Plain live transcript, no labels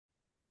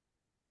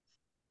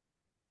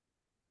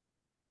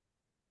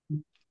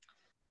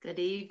Good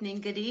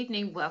evening. Good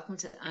evening. Welcome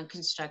to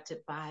Unconstructed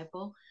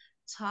Bible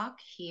Talk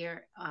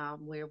here,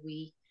 where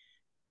we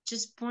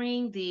just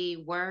bring the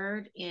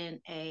word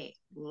in a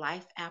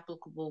life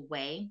applicable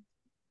way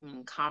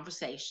in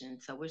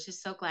conversation. So we're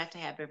just so glad to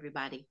have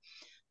everybody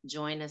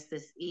join us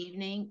this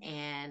evening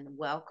and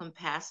welcome,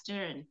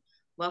 Pastor, and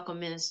welcome,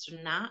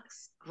 Minister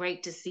Knox.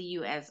 Great to see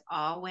you as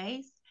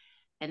always,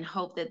 and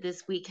hope that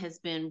this week has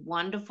been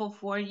wonderful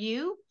for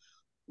you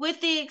with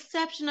the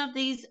exception of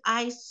these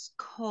ice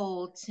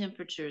cold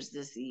temperatures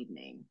this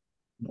evening.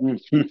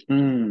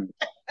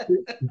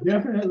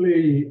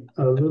 Definitely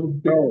a little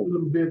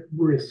bit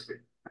brisk.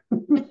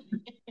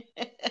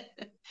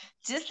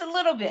 Just a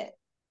little bit.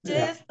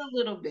 Yeah, Just a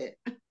little bit.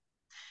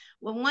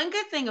 Well, one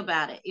good thing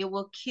about it, it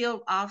will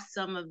kill off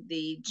some of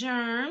the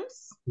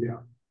germs yeah,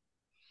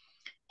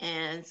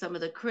 and some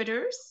of the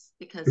critters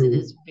because it true.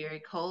 is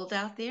very cold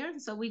out there.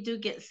 And so we do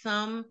get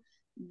some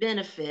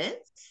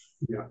benefits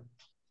Yeah,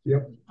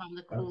 yep. from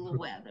the cooler Absolutely.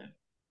 weather.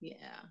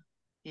 Yeah.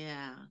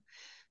 Yeah.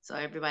 So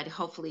everybody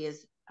hopefully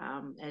is,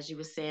 as you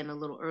were saying a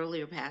little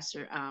earlier,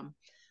 Pastor,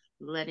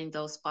 letting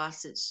those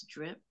faucets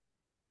drip.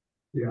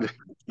 Yeah,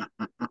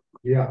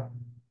 yeah,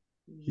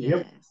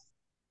 yep. Yes.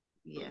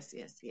 Yes,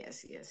 yes,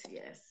 yes, yes,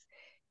 yes.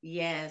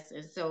 Yes.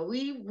 And so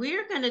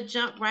we're gonna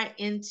jump right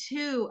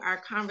into our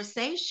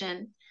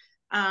conversation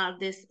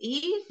this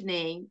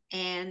evening.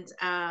 And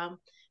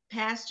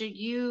Pastor,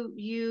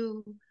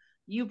 you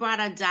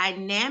brought a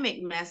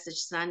dynamic message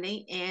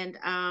Sunday,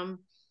 and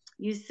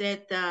you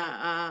said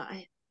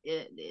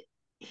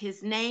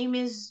his name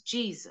is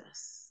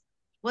Jesus.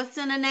 What's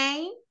in a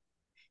name?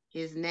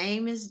 His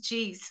name is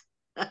Jesus.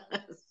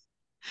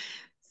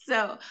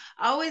 So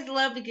I always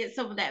love to get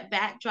some of that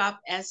backdrop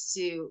as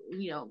to,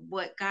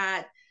 what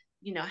God,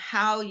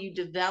 how you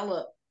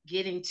develop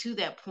getting to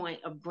that point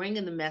of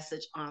bringing the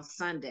message on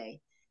Sunday,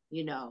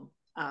 you know.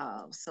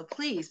 So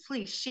please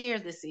share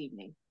this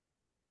evening.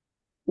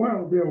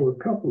 Well, there were a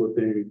couple of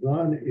things.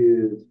 One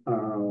is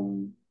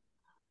I'm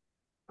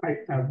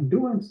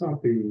doing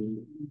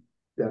something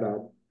that I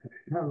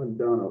haven't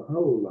done a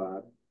whole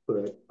lot,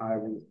 but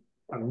I'm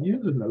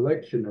using the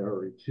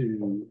lectionary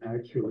to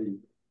actually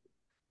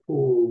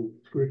pull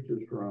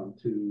scriptures from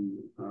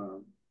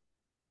to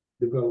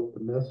develop the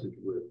message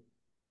with.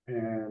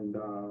 And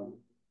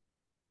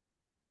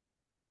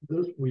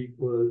this week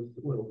was,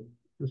 well,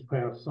 this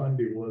past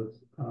Sunday was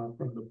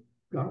from the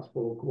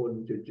Gospel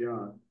according to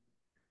John.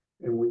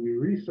 And when you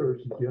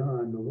research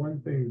John, the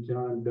one thing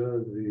John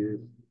does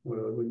is,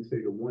 well, I wouldn't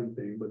say the one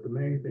thing, but the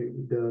main thing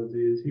he does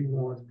is he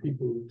wants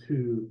people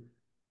to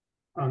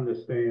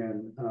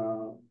understand,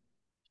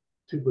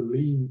 to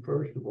believe,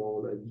 first of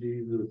all, that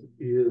Jesus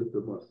is the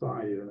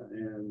Messiah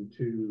and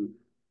to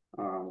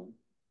um,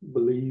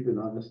 believe and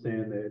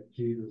understand that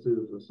Jesus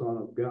is the Son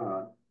of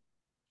God.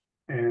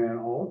 And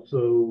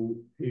also,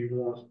 he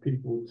wants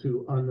people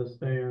to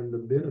understand the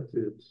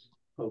benefits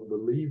of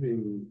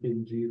believing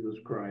in Jesus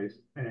Christ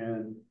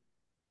and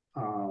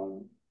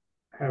um,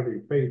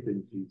 having faith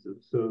in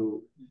Jesus.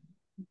 So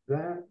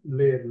that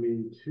led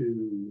me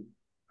to,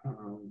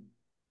 um,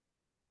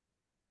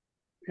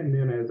 and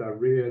then as I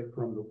read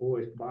from the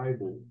Voice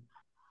Bible,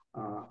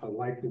 I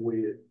like the way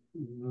it,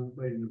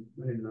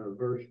 in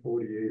verse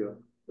 48,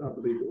 I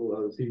believe it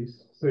was, he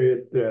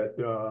said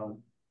that,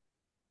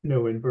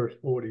 no, in verse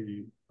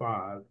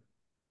 45,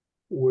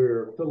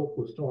 where Philip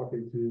was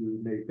talking to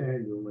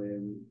Nathaniel,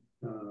 and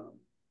uh,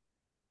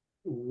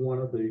 one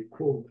of the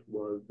quotes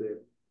was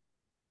that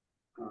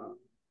uh,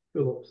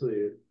 Philip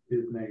said,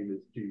 "His name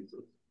is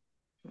Jesus."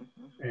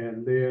 Mhm.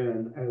 And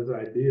then, as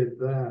I did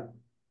that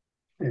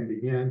and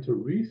began to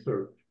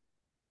research,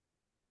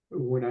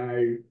 when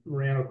I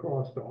ran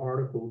across the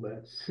article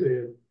that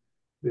said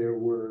there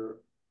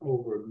were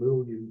over 1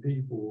 million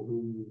people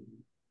who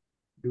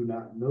do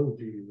not know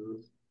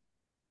Jesus,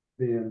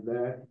 then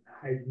that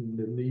heightened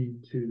the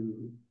need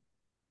to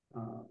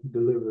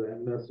deliver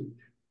that message.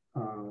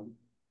 Um,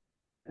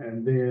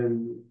 and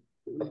then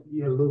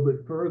a little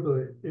bit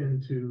further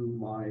into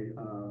my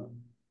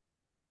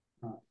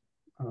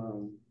uh,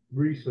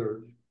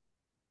 research,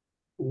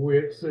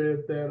 where it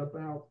said that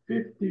about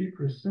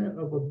 50%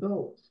 of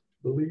adults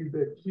believe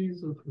that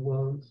Jesus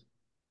was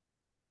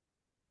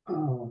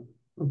um,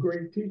 a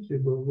great teacher,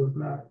 but was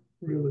not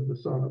really the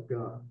Son of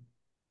God.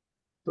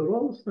 So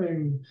those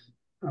things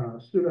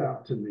stood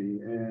out to me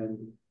and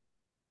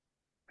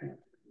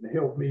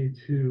helped me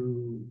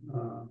to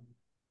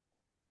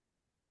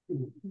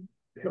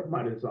help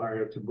my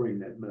desire to bring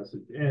that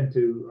message and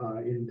to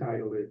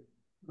entitle it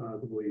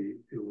the way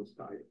it was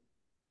titled.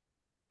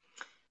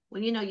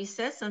 Well, you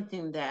said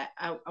something that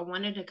I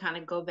wanted to kind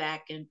of go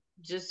back and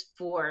just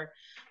for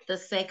the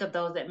sake of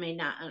those that may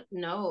not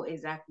know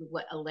exactly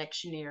what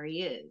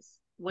electionary is.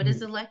 What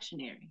is Mm.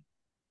 electionary?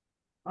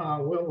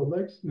 Well, the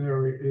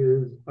lectionary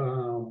is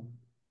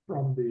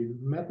from the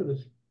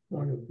Methodist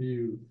point of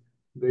view,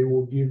 they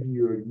will give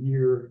you a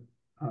year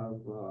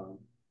of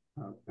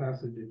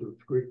passages of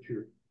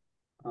scripture,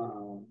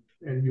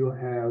 and you'll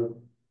have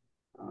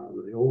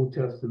the Old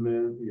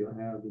Testament, you'll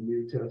have the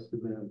New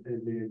Testament,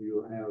 and then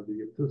you'll have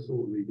the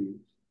epistle readings.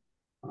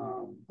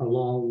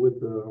 along with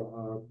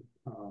the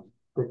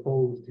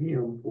proposed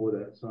hymn for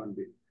that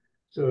Sunday.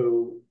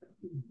 So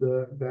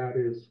that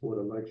is what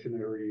a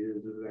lectionary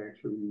is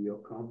actually a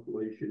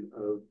compilation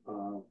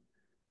of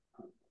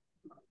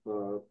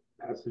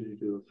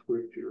passages of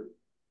scripture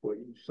for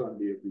each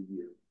Sunday of the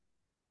year.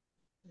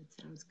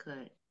 That sounds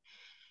good.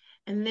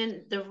 And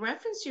then the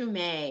reference you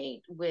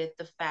made with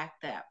the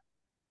fact that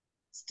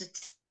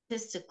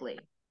statistically,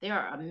 there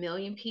are 1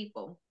 million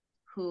people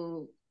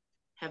who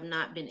have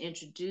not been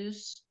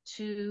introduced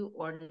to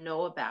or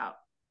know about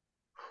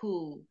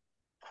who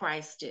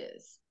Christ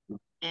is.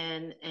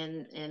 And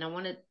I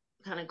want to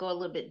kind of go a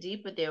little bit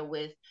deeper there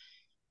with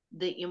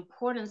the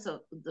importance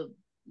of the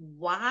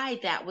why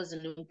that was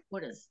an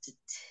important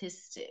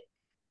statistic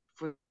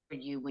for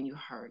you when you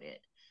heard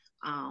it,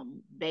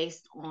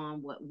 based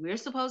on what we're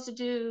supposed to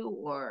do,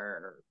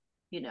 or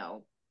you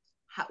know,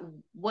 how,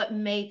 what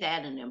made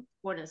that an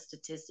important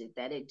statistic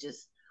that it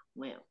just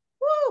went,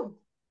 whoo,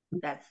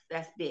 that's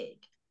big.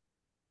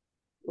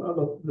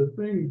 Well, the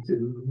things,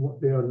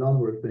 there are a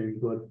number of things,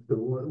 but the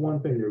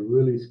one thing that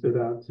really stood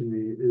out to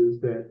me is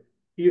that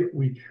if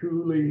we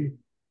truly,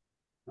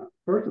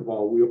 first of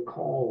all, we're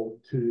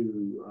called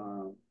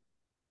to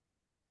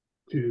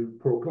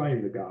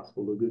proclaim the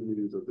gospel, the good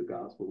news of the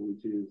gospel,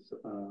 which is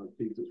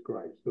Jesus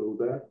Christ. So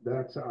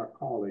that's our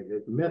calling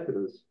as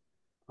Methodists.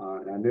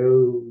 And I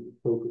know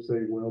folks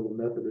say, well, the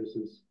Methodist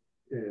is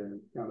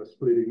kind of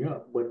splitting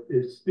up, but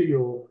it's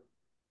still,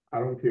 I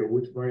don't care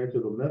which branch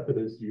of the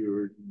Methodist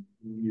you're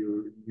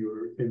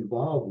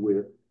involved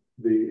with,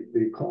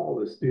 the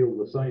call is still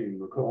the same.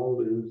 The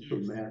call is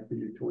from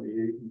Matthew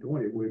 28 and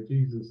 20, where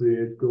Jesus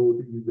said, "Go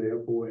to you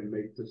therefore and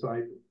make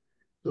disciples."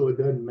 So it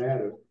doesn't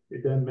matter.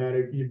 It doesn't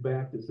matter if you're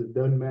Baptist. It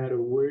doesn't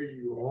matter where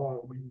you are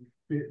when you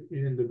fit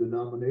in the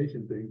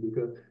denomination thing,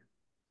 because,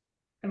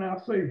 and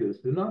I'll say this,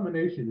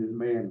 denomination is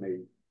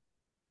man-made.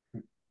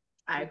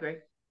 I agree.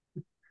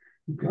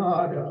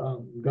 God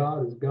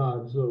is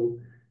God. So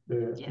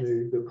Yes.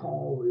 the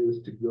call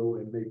is to go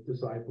and make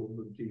disciples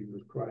of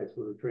Jesus Christ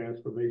for the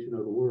transformation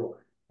of the world.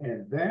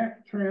 And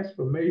that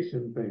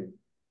transformation thing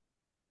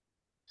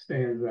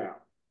stands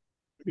out.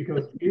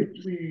 Because if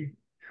we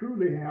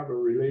truly have a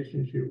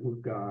relationship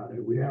with God,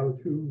 and we have a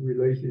true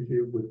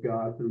relationship with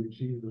God through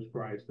Jesus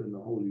Christ and the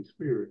Holy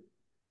Spirit,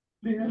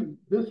 then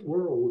this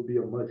world would be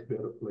a much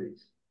better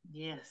place.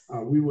 Yes.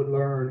 We would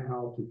learn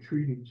how to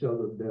treat each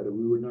other better.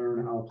 We would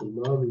learn how to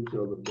love each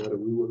other better.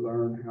 We would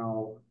learn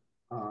how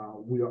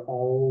we are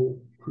all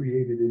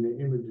created in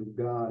the image of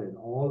God, and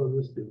all of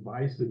this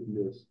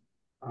divisiveness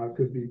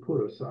could be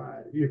put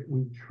aside if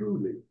we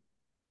truly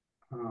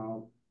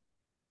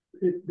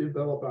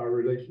develop our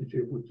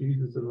relationship with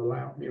Jesus and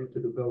allow him to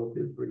develop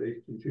his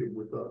relationship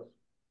with us.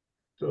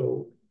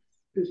 So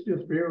it's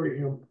just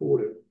very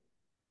important.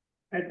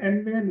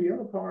 And then the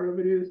other part of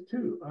it is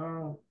too,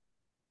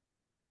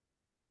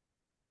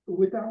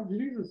 without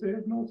Jesus,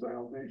 there's no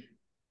salvation.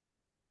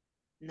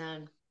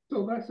 None.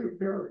 So that's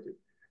imperative.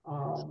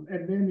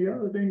 And then the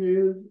other thing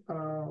is,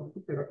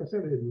 like I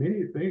said, there's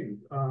many things.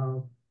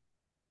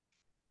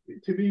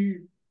 To be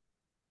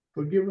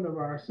forgiven of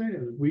our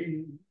sins,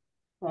 we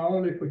are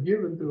only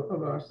forgiven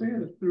of our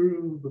sins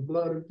through the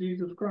blood of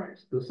Jesus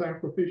Christ, the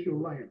sacrificial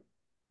lamb.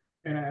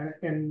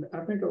 And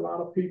I think a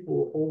lot of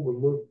people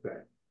overlook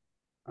that.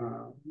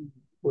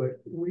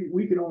 But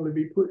we can only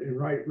be put in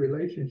right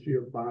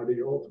relationship by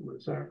the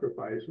ultimate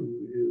sacrifice,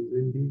 who is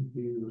indeed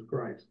Jesus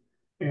Christ.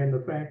 And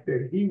the fact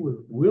that he was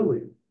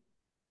willing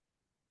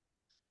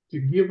to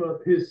give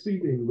up his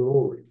seat in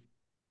glory,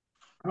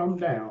 come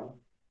down,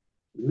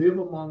 live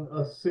among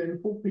us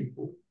sinful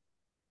people,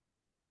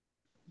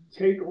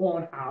 take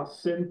on our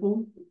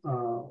sinful,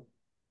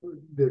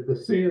 the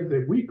sins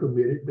that we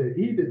committed that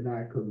he did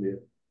not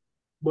commit,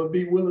 but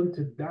be willing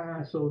to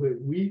die so that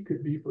we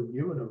could be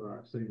forgiven of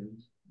our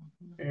sins.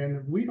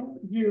 And we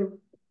don't give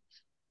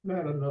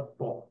that enough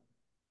thought.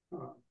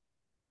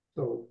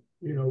 So,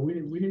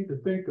 we need to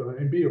think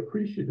and be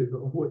appreciative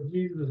of what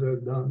Jesus has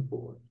done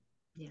for us.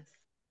 Yes.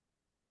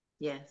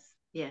 Yes.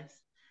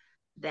 Yes.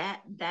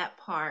 That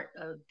part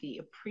of the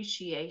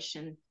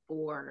appreciation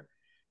for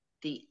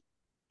the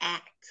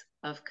act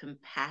of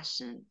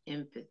compassion,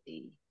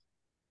 empathy,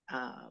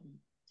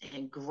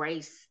 and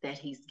grace that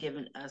he's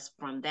given us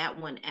from that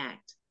one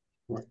act.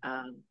 Right.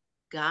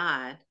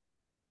 God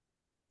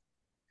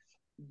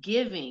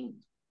giving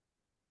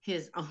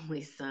his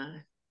only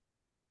son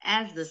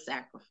as the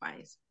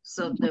sacrifice,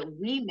 so that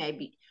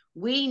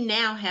we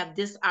now have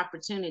this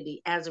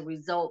opportunity as a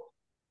result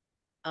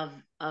of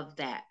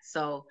that.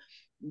 So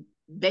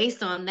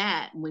based on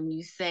that, when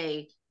you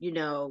say,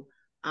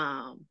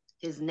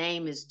 his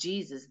name is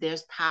Jesus,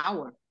 there's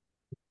power.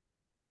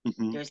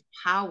 Mm-hmm. There's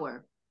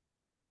power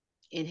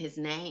in his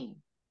name.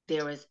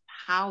 There is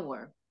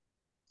power,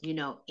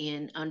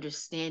 in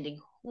understanding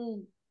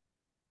who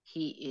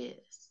he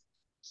is.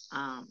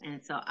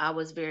 And so I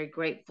was very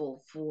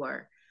grateful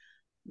for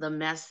the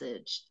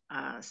message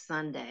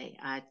Sunday.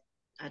 I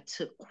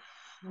took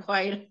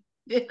quite a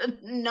bit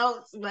of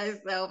notes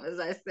myself as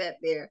I sat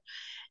there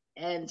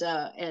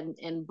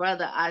And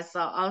brother, I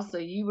saw also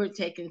you were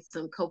taking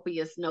some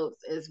copious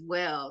notes as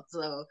well.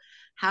 So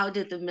how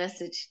did the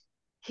message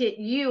hit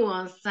you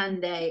on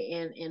Sunday,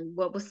 and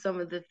what were some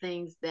of the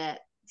things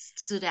that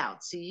stood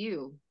out to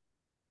you?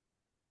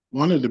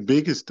 One of the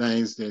biggest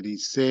things that he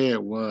said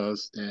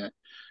was that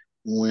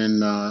when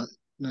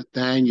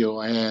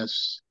Nathaniel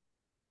asked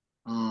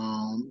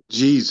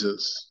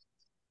Jesus,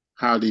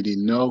 how did he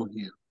know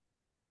him?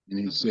 And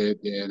he Hmm. said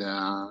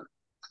that,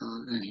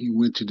 and he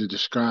went to the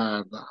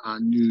scribe, I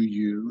knew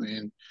you,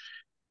 and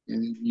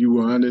you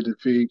were under the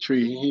fig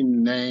tree. He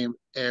named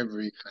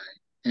everything.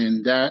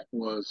 And that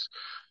was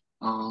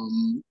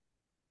um,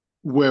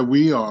 where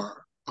we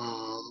are.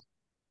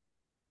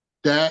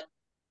 That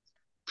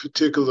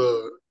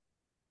particular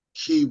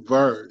key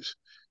verse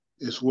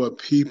is what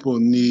people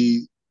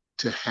need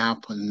to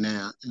happen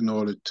now in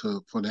order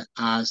for their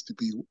eyes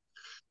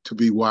to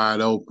be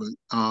wide open,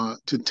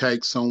 to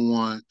take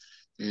someone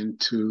and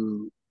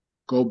to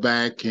go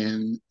back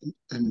and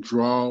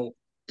draw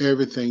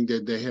everything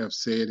that they have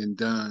said and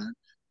done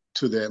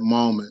to that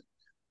moment.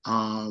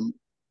 Um,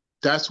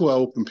 that's what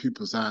opened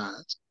people's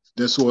eyes.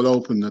 That's what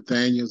opened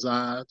Nathaniel's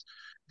eyes,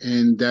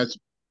 and that's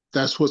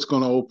what's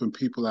going to open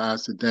people's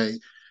eyes today.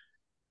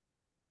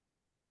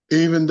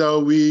 Even though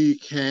we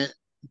can't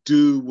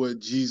do what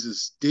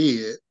Jesus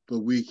did, but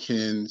we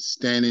can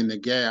stand in the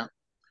gap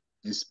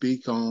and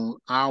speak on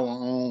our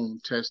own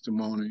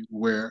testimony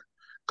where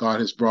God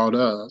has brought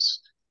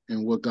us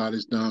and what God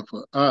has done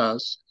for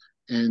us,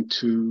 and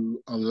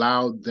to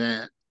allow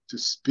that to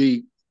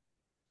speak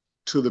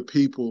to the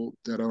people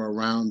that are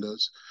around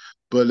us.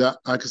 But like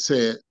I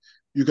said,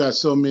 you got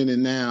so many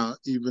now,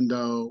 even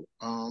though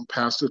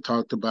Pastor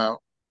talked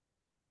about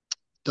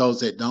those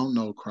that don't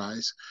know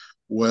Christ.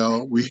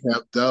 Well, we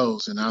have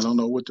those, and I don't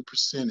know what the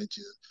percentage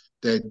is,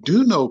 that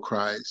do know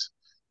Christ,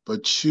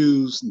 but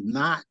choose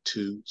not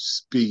to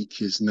speak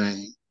his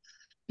name.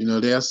 You know,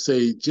 they'll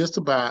say just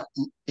about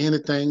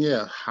anything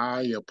else,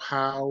 higher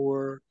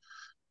power,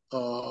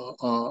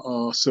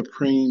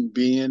 supreme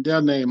being.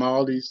 They'll name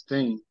all these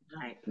things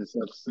Right.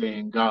 instead of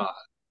saying God.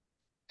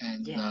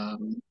 And Yeah.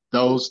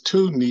 those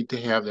two need to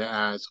have their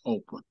eyes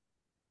open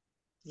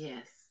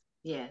Yes.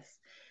 Yes.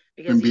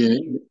 Because and you, be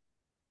you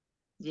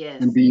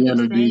yes, and be you were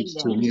saying introduced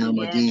to that. him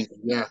Yes. again.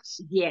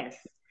 Yes. Yes.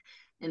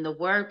 And the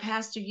word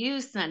Pastor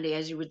used Sunday,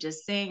 as you were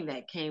just saying,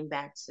 that came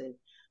back to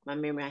my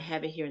memory. I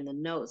have it here in the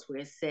notes where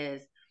it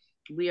says,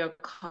 we are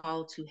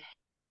called to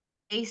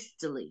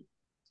hastily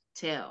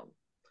tell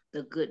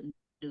the good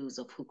news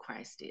of who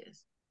Christ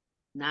is,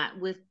 not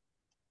with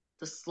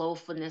the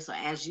slowfulness, or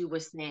as you were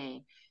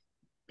saying,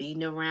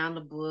 beating around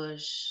the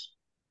bush,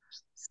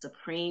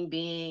 supreme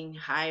being,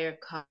 higher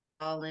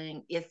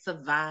calling. It's a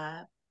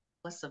vibe.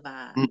 What's a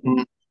vibe?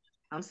 Mhm.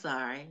 I'm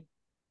sorry.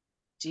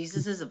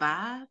 Jesus is a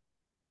vibe?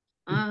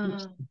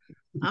 Uh,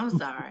 I'm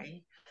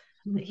sorry.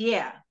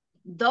 Yeah,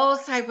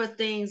 those type of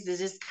things that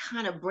just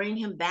kind of bring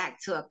him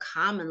back to a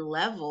common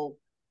level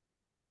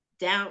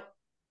down.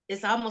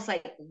 It's almost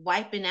like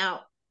wiping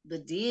out the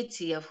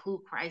deity of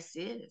who Christ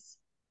is.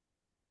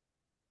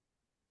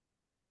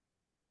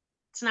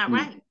 It's not Mm.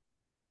 right.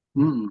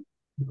 Mm.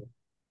 No,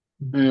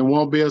 And it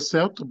won't be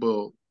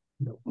acceptable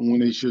no.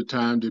 when it's your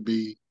time to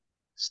be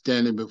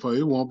standing before.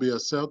 It won't be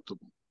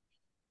acceptable.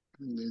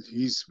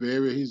 He's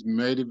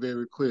made it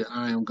very clear.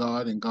 I am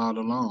God and God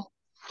alone.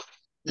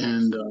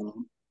 And Yes.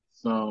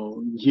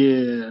 so,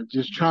 yeah,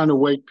 just trying to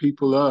wake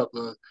people up.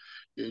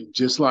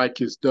 Just like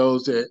it's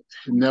those that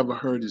have never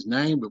heard his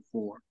name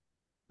before,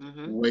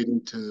 Mm-hmm.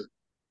 waiting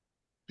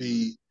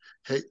be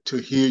to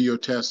hear your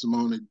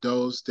testimony.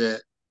 Those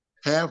that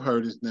have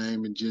heard his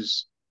name and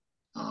just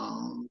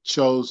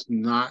chose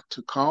not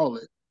to call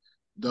it,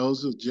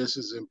 those are just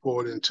as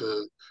important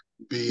to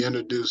be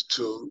introduced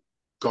to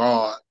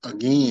God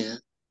again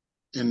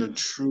in the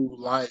true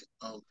light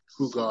of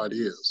who God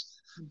is.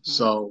 Mm-hmm.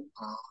 So,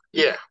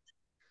 yeah,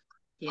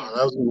 Yes.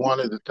 that was one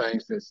of the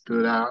things that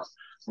stood out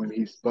when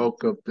he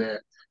spoke of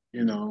that.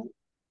 You know,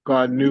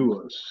 God knew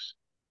us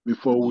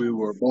before we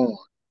were Yes. born.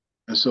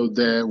 And so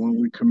that when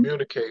we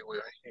communicate with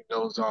him, he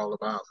knows all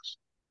about us.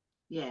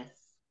 Yes.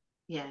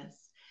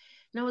 Yes.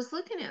 And I was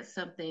looking at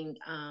something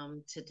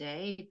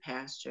today,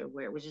 Pastor,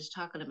 where we're just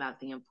talking about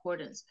the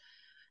importance,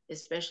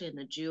 especially in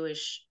the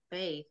Jewish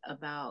faith,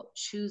 about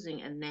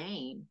choosing a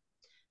name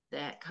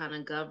that kind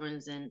of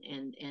governs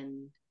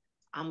and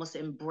almost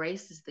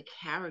embraces the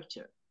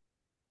character,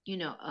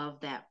 of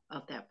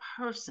that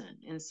person.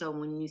 And so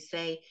when you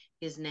say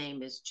his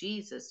name is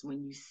Jesus,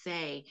 when you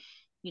say,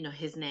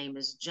 his name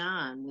is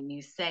John, when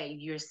you're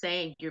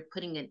saying, you're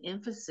putting an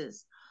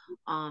emphasis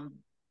on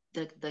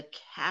the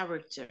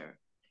character,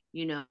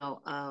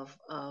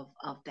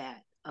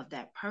 of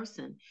that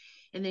person.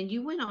 And then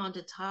you went on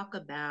to talk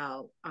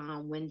about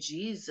when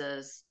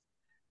Jesus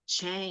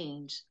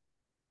changed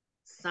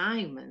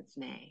Simon's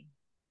name.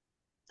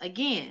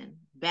 Again,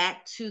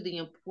 back to the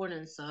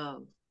importance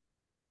of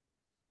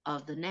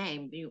the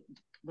name. Do you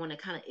want to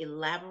kind of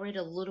elaborate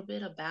a little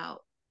bit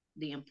about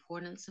the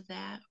importance of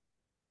that?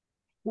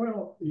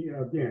 Well,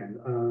 yeah, again,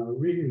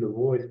 reading the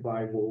Voice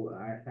Bible,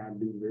 I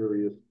do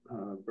various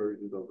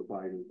versions of the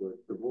Bible, but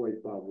the Voice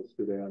Bible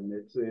stood out, and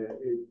it said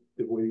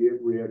the way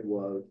it read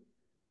was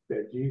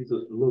that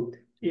Jesus looked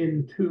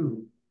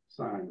into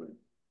Simon,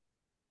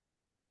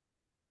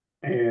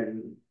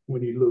 and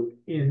when he looked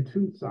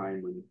into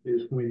Simon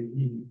is when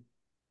he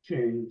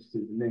changed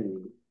his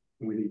name.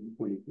 When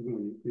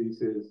he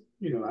says,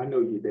 I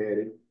know your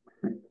daddy.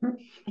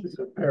 This is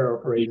a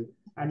paraphrase.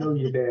 I know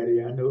your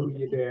daddy. I know who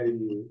your daddy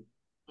is.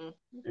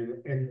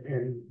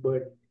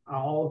 But I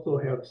also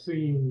have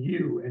seen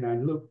you, and I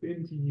looked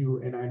into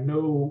you, and I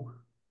know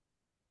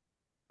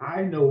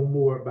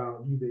more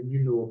about you than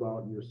you know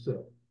about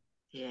yourself.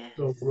 Yes.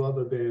 So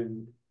rather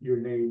than your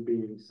name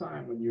being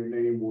Simon, your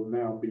name will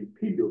now be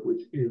Peter,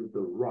 which is the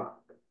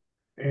rock.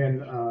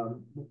 And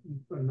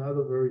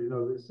another version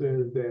of it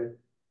says that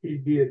he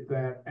did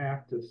that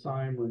after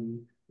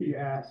Simon. He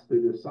asked the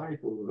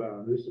disciples,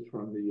 this is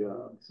from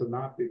the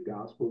Synoptic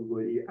Gospels,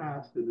 where he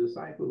asked the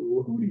disciples,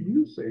 well, who do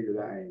you say that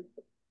I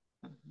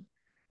am?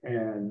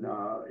 And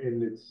in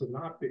the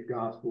Synoptic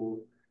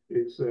Gospel,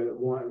 it said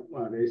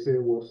they said,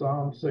 well,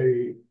 some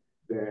say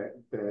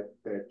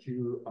that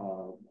you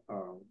are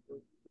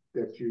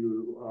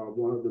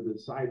one of the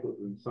disciples,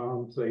 and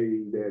some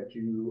say that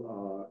you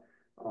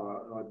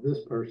are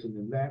this person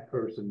and that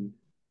person.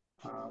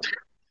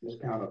 Just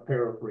kind of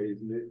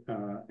paraphrasing it.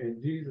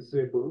 And Jesus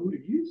said, "But who do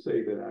you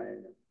say that I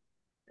am?"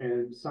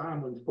 And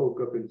Simon spoke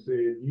up and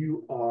said,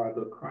 "You are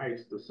the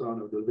Christ, the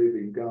Son of the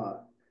living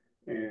God."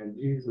 And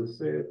Jesus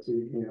said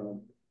to him,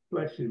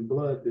 "Flesh and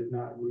blood did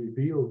not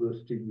reveal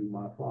this to you,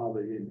 my Father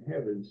in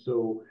heaven.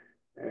 So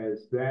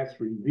as that's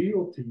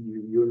revealed to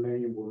you, your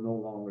name will no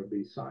longer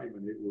be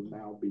Simon. It will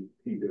now be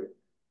Peter,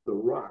 the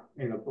rock.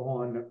 And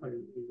upon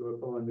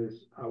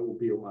this, I will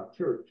build my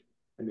church,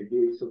 and the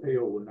gates of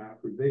hell will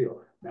not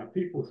prevail." Now,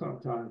 people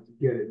sometimes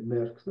get it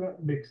mixed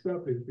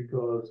up is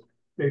because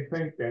they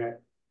think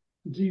that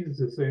Jesus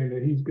is saying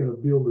that he's going to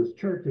build his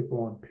church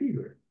upon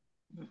Peter.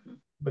 Mm-hmm.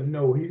 But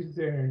no, he's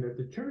saying that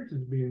the church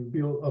is being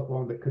built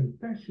upon the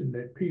confession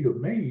that Peter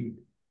made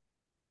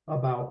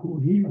about who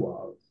he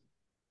was,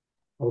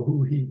 or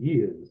who he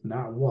is,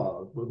 not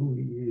was, but who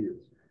he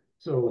is.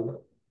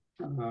 So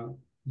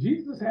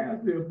Jesus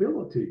has the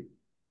ability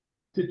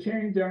to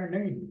change our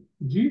name.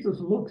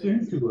 Jesus looks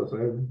into us,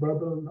 as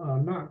Brother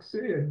Knox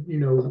said. He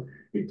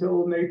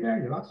told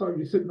Nathaniel, "I saw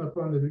you sitting up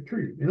under the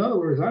tree." In other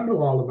words, I know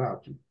all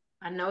about you.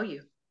 I know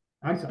you.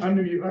 I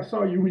knew you. I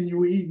saw you when you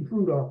were eating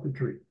fruit off the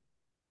tree.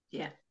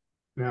 Yeah.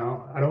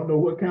 Now, I don't know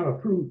what kind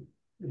of fruit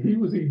he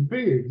was eating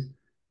figs,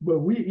 but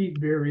we eat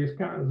various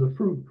kinds of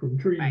fruit from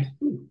trees right.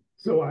 too.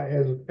 So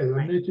as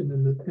I mentioned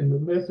in the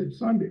message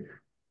Sunday,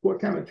 what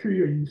kind of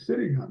tree are you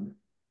sitting under?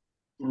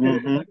 Mm-hmm. And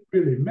it doesn't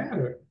really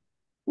matter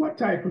what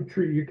type of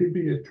tree. It could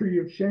be a tree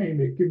of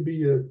shame. It could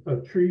be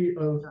a tree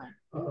of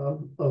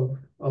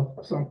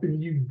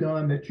something you've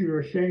done that you're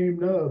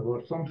ashamed of,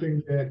 or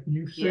something that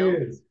you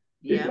said.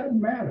 It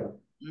doesn't matter.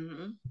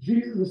 Mm-hmm.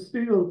 Jesus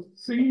still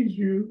sees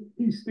you.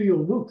 He still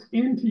looks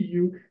into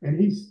you, and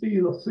he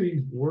still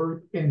sees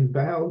worth and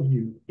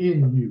value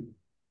in you.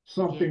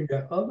 Something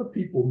that other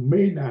people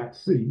may not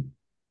see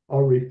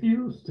or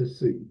refuse to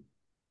see,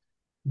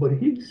 but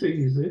he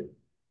sees it,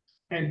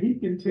 and he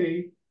can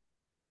take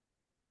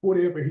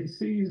whatever he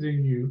sees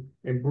in you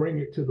and bring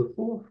it to the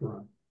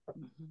forefront,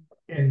 mm-hmm.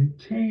 and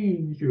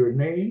change your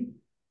name,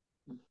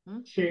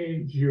 mm-hmm.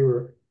 change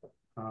your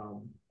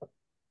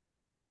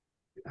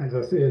as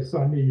I said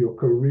Sunday, your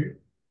career.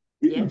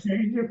 He can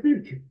change your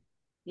future.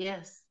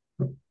 Yes.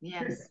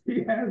 Yes.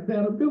 He has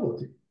that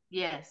ability.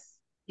 Yes.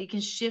 He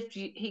can shift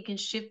you. He can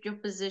shift your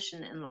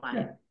position in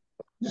life,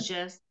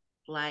 just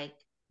like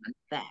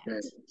that.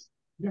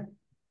 Yeah.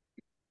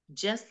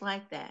 Just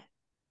like that.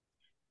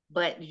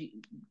 But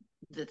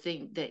the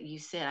thing that you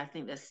said, I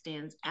think that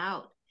stands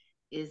out,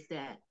 is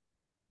that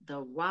the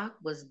rock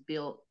was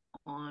built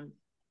on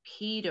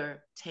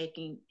Peter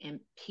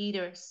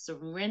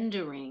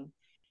surrendering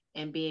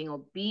and being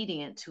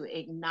obedient to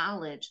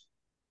acknowledge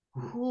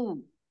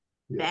who.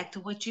 Back to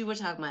what you were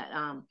talking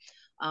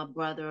about,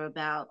 brother,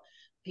 about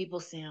people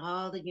saying,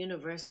 "Oh, the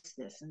universe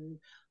this and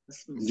the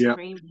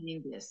supreme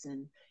being this,"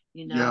 and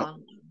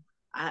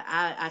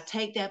I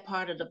take that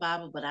part of the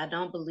Bible, but I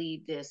don't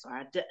believe this,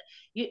 or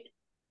you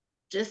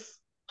just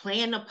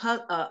playing a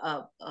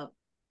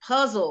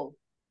puzzle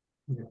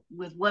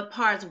with what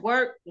parts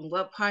work and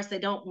what parts they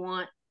don't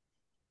want,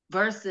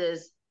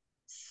 versus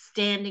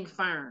standing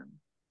firm,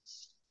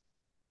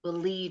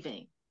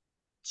 believing,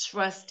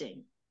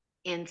 trusting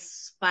in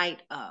spite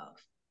of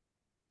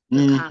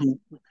the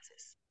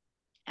consequences.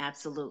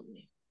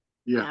 Absolutely.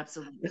 Yeah.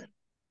 Absolutely.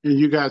 And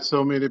you got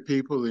so many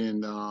people,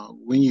 and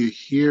when you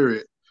hear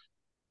it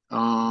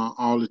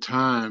all the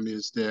time,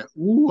 is that,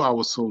 "Ooh, I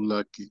was so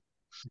lucky.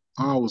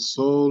 I was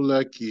so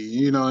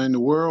lucky." In the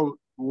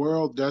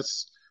world,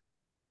 that's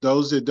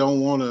those that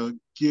don't want to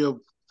give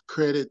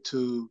credit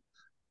to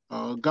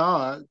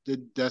God.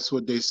 That's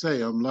what they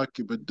say. I'm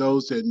lucky. But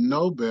those that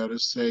know better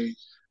say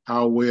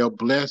how well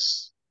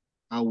blessed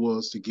I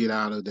was to get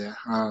out of that.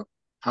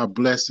 How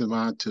blessed am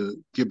I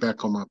to get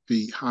back on my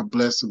feet? How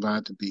blessed am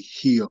I to be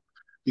healed?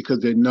 Because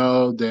they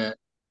know that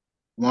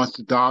once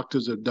the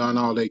doctors have done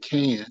all they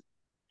can,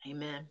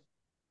 Amen.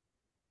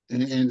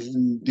 and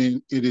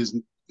then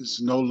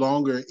it's no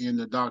longer in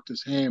the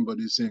doctor's hand, but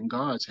it's in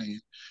God's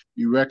hand.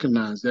 You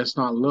recognize that's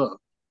not love.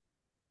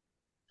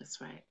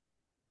 That's right.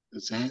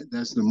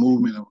 That's the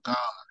movement of God.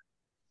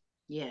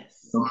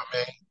 Yes. You know what I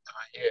mean?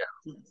 Yeah.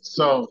 Yes.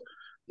 So,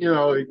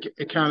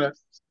 it kind of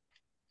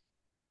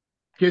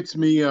gets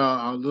me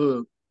a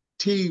little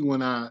tea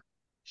when I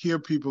hear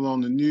people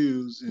on the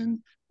news and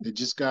they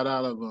just got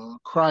out of a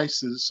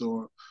crisis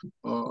or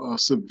a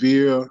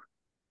severe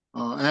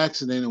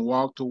accident and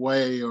walked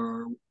away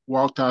or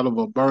walked out of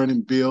a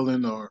burning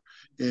building,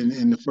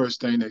 and the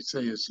first thing they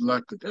say is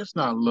lucky. That's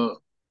not love.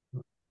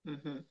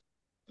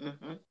 Mm-hmm.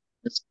 Mm-hmm.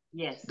 That's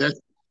Yes.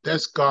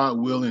 that's God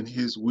willing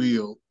His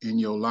will in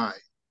your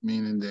life,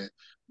 meaning that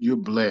you're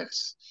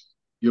blessed.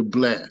 You're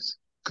blessed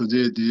because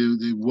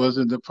it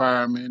wasn't the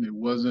fireman. It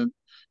wasn't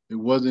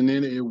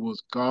in it. It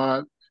was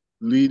God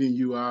leading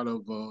you out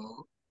of a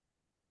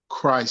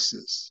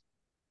crisis,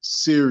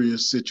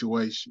 serious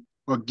situation,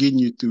 or getting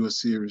you through a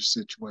serious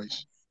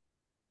situation.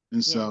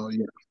 And Yes. so,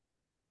 yeah.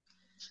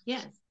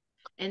 Yes.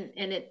 And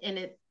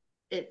it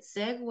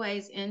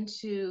segues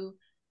into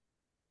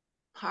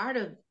part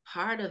of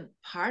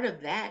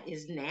that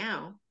is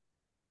now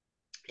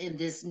in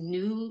this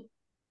new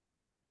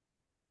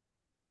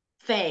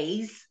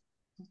phase,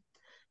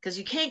 because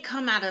you can't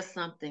come out of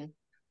something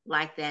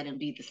like that and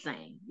be the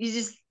same.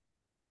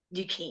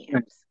 You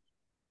can't,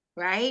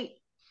 right?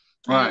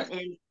 Right.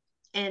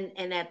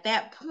 And at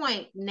that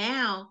point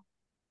now,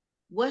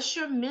 what's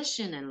your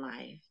mission in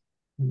life?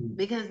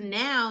 Because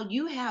now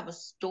you have a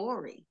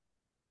story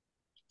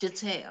to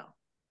tell.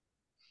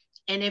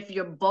 And if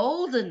you're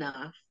bold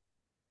enough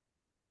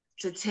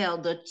to tell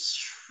the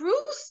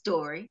true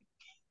story,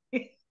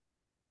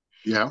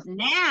 Yeah.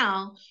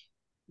 now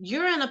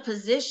you're in a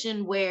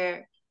position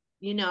where,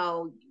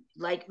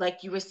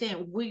 like you were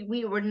saying,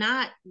 we're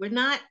not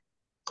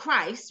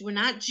Christ, we're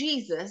not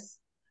Jesus,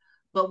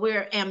 but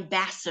we're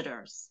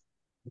ambassadors.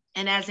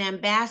 And as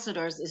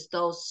ambassadors, it's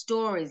those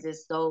stories,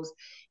 it's those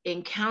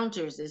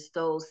encounters, it's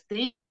those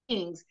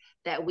things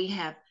that we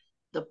have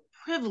the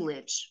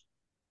privilege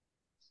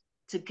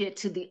to get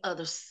to the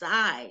other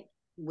side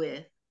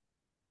with,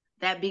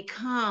 that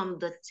become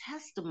the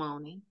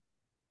testimony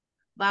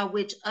by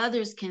which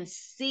others can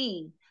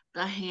see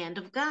the hand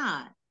of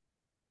God.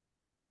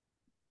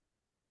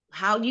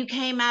 How you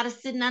came out of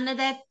sitting under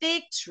that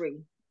fig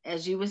tree,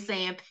 as you were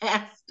saying,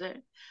 Pastor,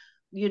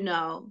 you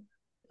know,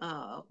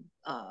 uh,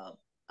 uh,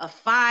 a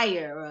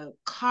fire, a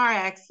car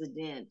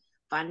accident,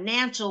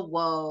 financial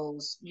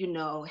woes,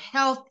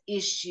 health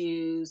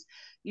issues,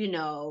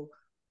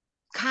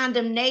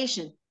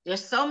 condemnation.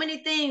 There's so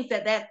many things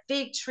that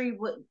fig tree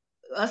would,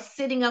 us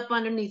sitting up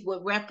underneath,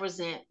 would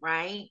represent,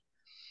 right?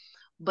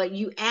 But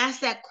you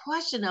ask that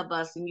question of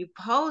us and you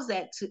pose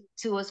that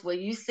to us where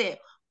you said,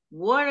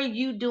 what are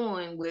you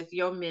doing with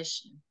your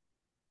mission?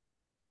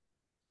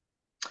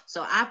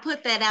 So I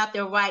put that out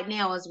there right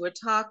now as we're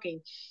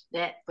talking,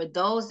 that for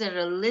those that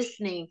are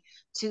listening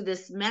to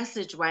this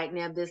message right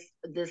now,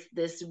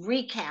 this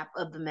recap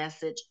of the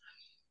message,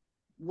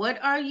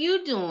 what are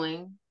you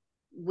doing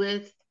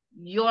with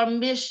your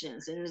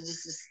missions? And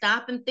just to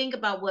stop and think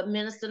about what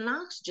Minister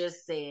Knox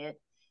just said.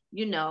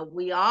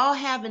 We all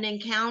have an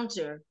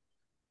encounter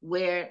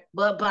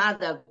but by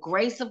the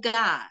grace of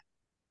God,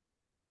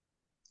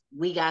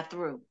 we got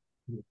through.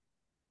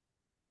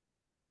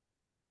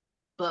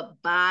 But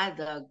by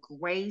the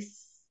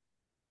grace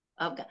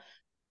of God,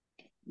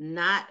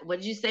 not, what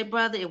did you say,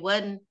 brother? It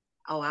wasn't,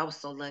 oh, I was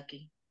so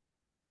lucky.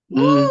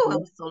 Woo, I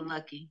was so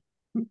lucky.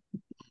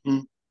 Mm-hmm.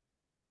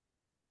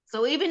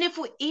 So even if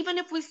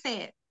we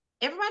said,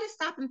 everybody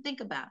stop and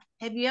think about it.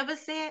 Have you ever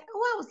said,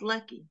 oh, I was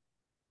lucky?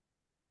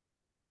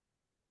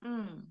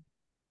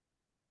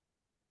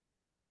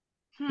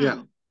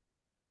 Yeah.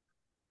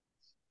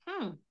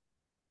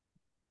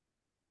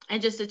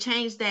 And just to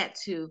change that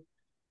to,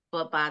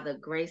 but by the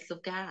grace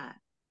of God.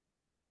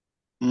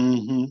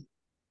 Mm-hmm.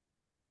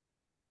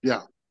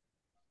 Yeah.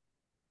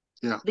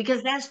 Yeah.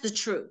 Because that's the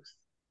truth,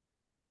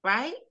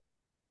 right?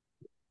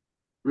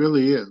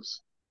 Really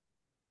is.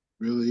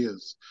 Really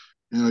is.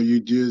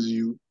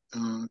 You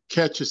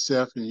catch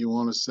yourself and you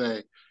want to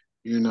say,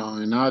 and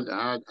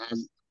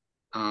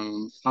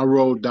I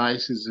roll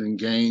dices in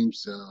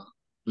games,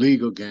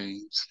 legal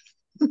games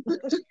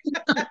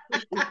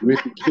with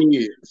the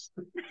kids.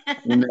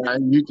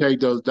 And you take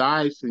those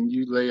dice and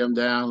you lay them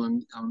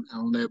down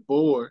on that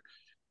board.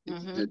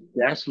 Mm-hmm.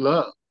 That's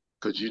love,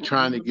 because you're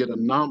trying to get a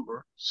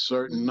number,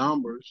 certain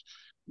numbers.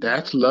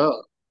 That's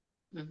love.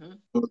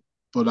 Mm-hmm.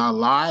 But our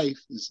life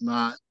is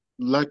not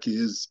lucky.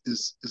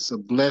 It's a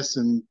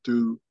blessing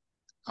through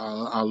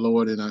our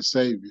Lord and our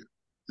Savior,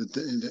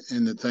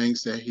 and the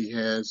things that He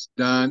has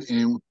done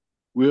and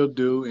will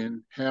do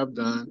and have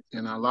done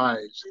in our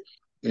lives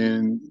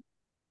and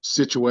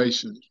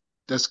situations.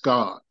 That's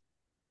God.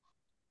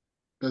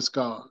 That's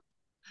God.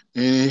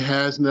 And it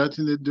has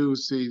nothing to do,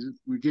 see,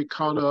 we get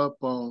caught up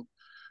on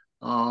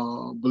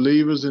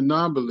believers and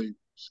non-believers.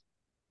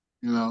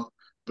 You know,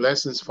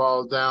 blessings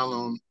fall down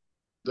on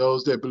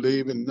those that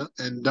believe and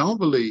don't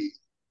believe.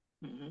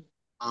 Mm-hmm.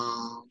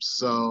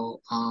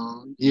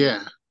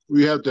 Yeah,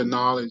 we have to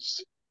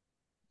acknowledge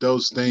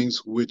those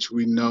things which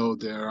we know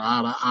that are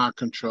out of our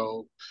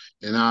control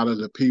and out of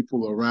the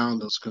people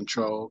around us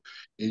control,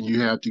 and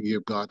you have to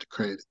give God the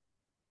credit.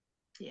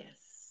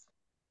 Yes.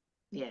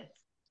 Yes.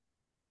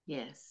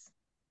 Yes.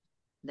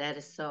 That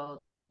is so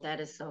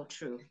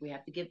true. We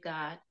have to give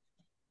God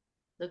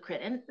the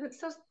credit. And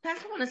so,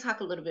 Pastor, I want to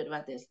talk a little bit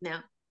about this.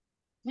 Now,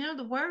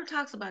 the word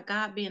talks about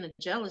God being a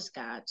jealous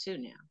God too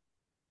now.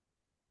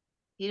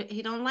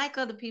 He don't like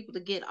other people to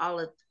get all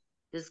of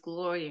this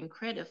glory and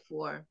credit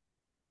for.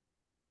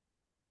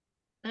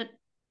 But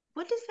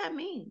what does that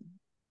mean?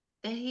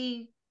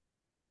 That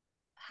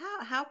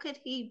how could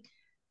he,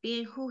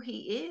 being who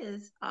he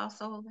is,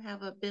 also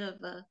have a bit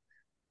of a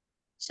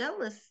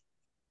jealous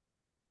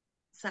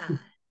side?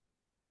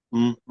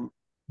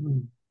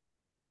 Mm-hmm.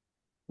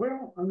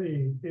 Well, I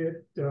mean,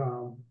 that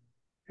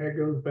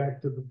goes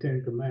back to the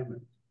Ten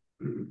Commandments.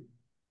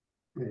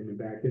 And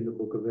back in the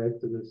book of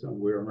Exodus,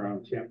 somewhere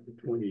around chapter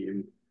 20,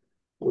 and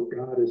what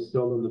God is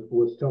telling the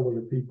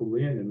people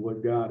in, and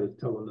what God is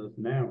telling us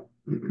now,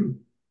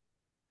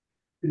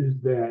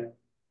 is that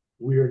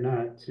we are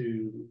not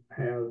to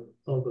have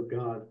other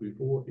gods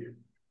before Him,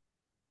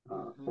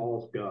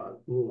 false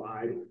gods, little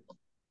idols,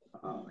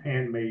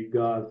 handmade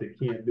gods that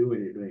can't do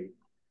anything.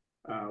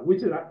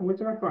 Which I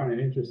find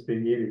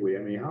interesting anyway.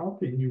 I mean, how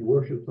can you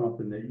worship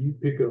something that you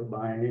pick up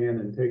by hand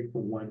and take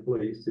from one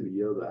place to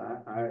the other?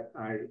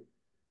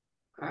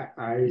 I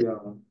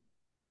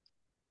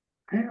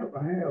have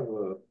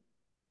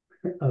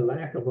a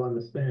lack of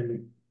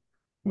understanding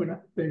when I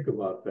think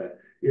about that.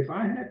 If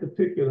I had to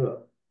pick it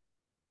up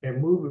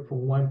and move it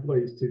from one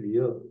place to the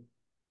other,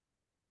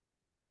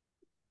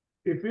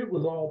 if it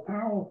was all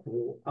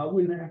powerful, I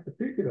wouldn't have to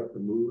pick it up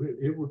and move it.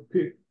 It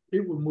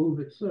would move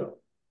itself.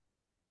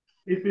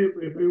 If it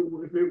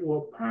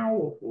were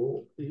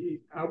powerful,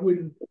 I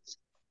wouldn't.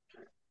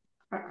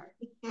 I,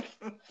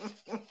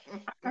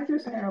 I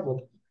just have a.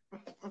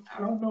 I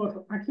don't know if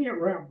I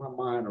can't wrap my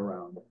mind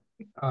around it.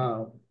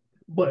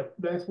 But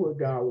that's what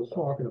God was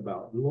talking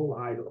about, the little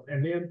idol.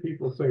 And then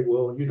people say,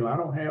 well, I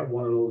don't have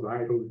one of those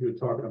idols you're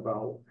talking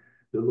about,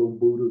 the little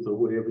Buddhas or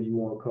whatever you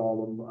want to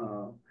call them.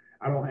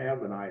 I don't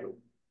have an idol.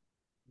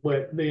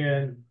 But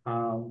then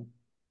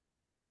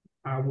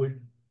I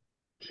would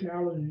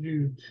challenge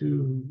you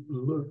to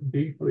look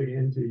deeply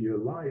into your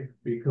life,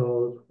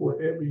 because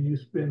whatever you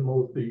spend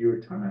most of your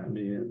time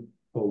in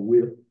or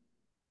with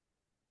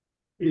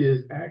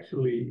is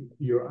actually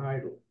your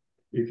idol.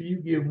 If you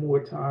give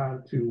more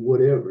time to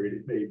whatever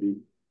it may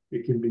be,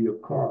 it can be a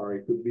car,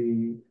 it could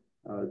be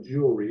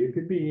jewelry, it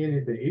could be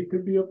anything, it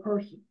could be a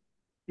person.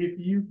 If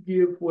you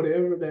give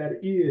whatever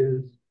that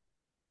is,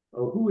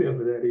 or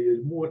whoever that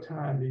is, more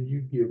time than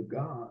you give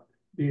God,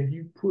 then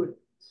you put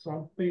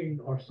something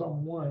or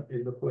someone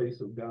in the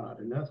place of God.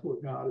 And that's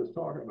what God is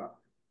talking about.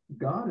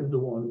 God is the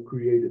one who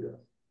created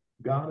us.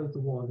 God is the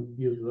one who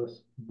gives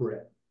us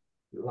breath,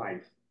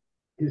 life,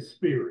 His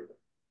Spirit.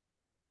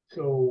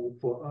 So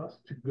for us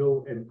to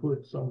go and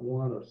put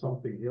someone or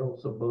something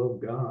else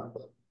above God,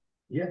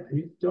 yeah,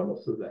 He's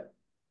jealous of that,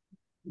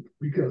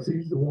 because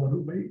He's the one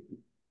who made you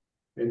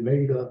and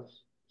made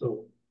us.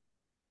 So,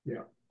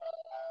 yeah.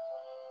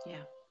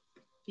 Yeah.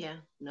 Yeah.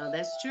 No,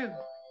 that's true.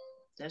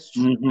 That's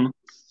true. Mm-hmm.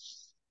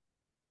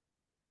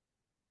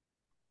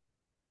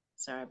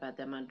 Sorry about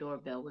that. My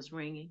doorbell was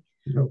ringing.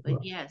 No But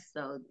problem. yes,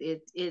 so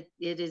it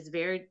is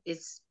very,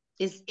 it's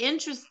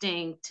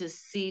interesting to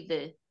see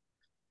that,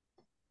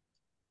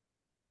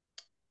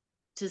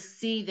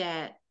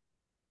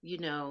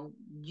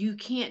 you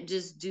can't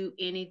just do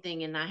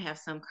anything and not have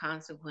some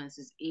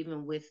consequences,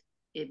 even with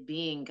it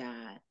being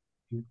God.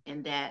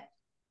 And that,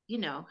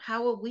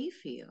 how would we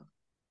feel?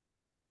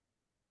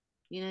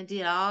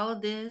 Did all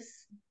of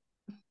this,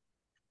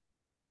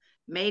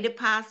 made it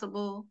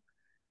possible,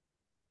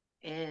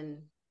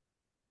 and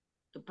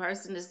the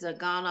person that's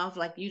gone off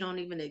like you don't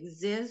even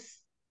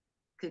exist,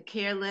 could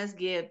care less,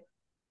 give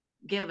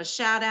a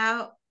shout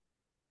out,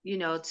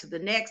 to the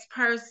next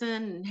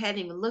person, and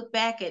hadn't even looked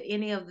back at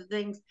any of the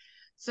things.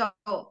 So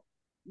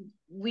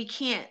we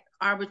can't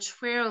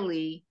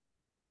arbitrarily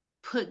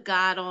put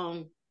God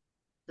on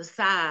the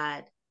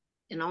side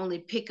and only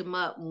pick him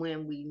up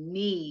when we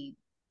need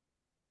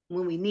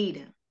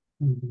him.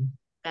 Mm-hmm.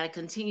 Got to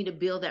continue to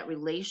build that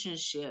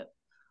relationship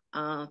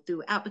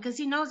throughout, because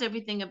he knows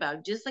everything about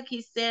it. Just like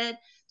he said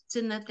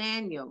to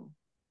Nathaniel,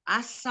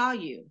 I saw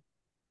you.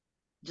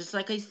 Just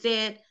like he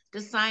said to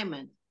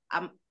Simon,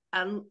 I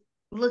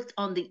looked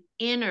on the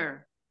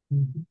inner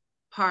Mm-hmm.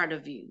 part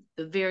of you,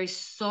 the very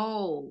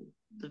soul,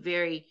 the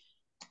very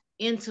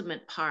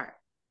intimate part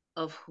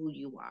of who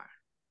you are.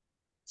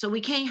 So we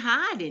can't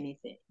hide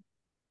anything.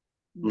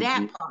 Mm-hmm.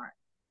 That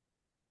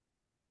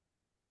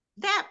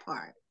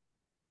part.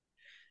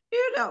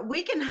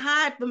 We can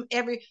hide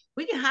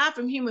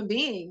from human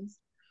beings,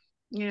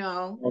 you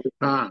know, All the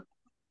time.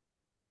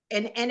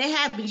 and it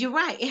happens. You're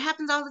right. It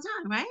happens all the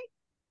time, right?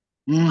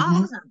 All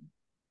Mm-hmm. the time.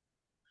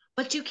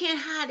 But you can't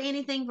hide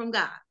anything from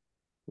God.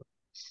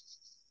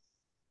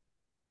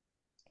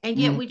 And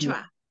yet we Mm-hmm.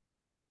 try.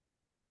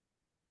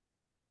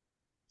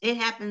 It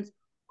happens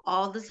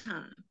all the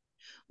time,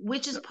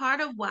 which is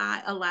part of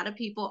why a lot of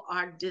people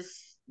are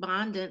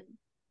despondent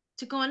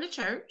to going to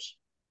church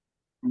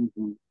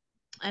Mm-hmm.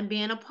 and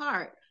being a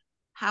part.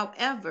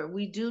 However,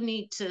 we do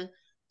need to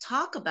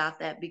talk about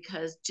that,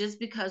 because just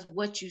because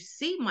what you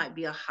see might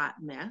be a hot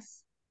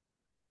mess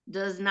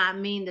does not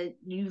mean that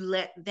you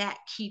let that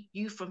keep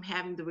you from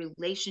having the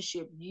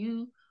relationship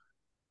you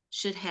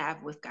should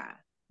have with God,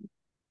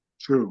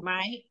 True.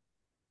 right?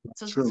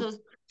 So True. so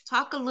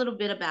talk a little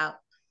bit about,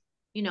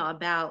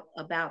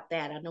 about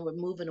that. I know we're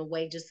moving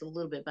away just a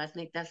little bit, but I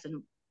think that's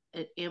an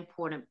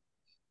important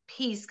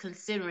piece,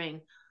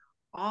 considering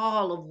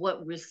all of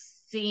what we're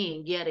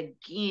seeing yet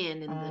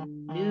again in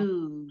the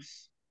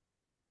news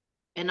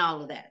and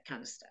all of that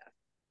kind of stuff.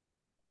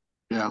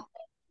 Yeah.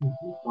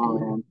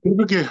 Mhm.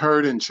 People get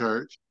hurt in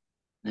church,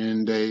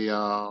 and they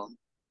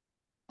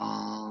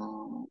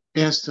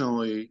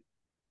instantly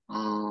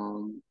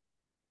um,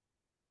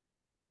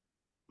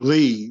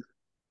 leave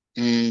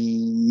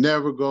and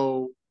never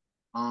go.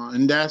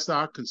 And that's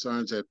our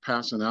concerns at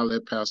Pastor, and I'll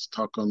let Pastor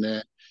talk on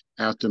that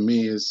after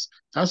me. Is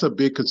that's a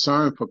big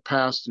concern for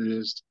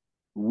pastors.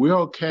 We're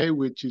okay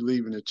with you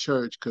leaving the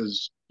church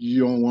because you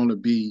don't want to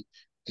be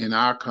in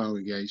our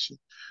congregation.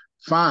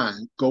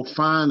 Fine, go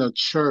find a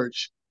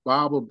church,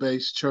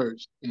 Bible-based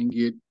church, and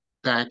get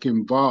back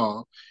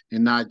involved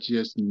and not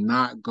just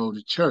not go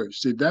to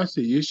church. See, that's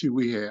the issue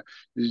we have,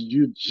 is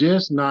you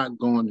just not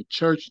going to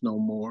church no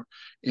more.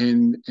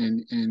 And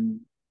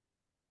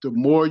the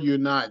more you're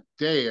not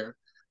there,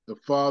 the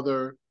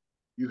farther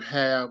you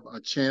have a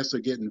chance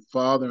of getting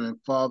farther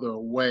and farther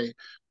away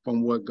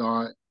from what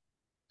God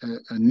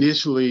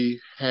initially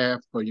had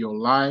for your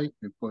life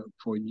and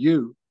for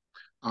you.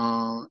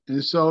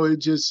 And so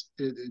it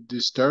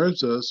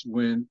disturbs us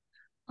when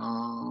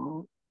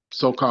uh,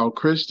 so-called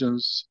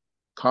Christians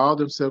call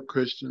themselves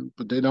Christians,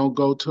 but they don't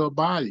go to a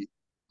body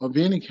of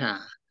any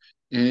kind,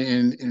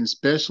 and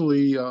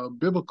especially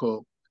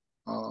biblical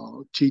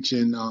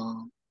teaching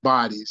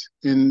bodies,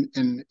 and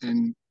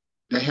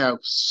they have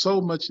so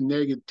much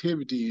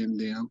negativity in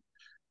them.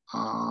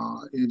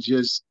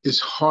 It's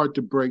hard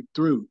to break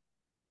through,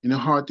 and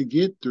it's hard to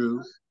get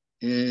through,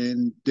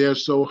 and they're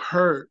so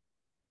hurt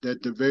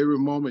that the very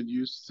moment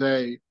you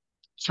say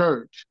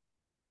church,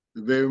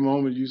 the very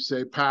moment you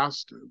say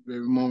pastor, the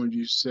very moment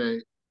you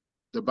say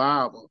the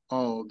Bible,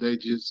 oh,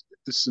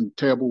 some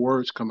terrible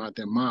words come out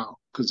their mouth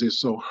because they're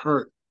so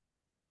hurt.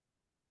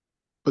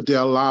 But they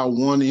allow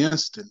one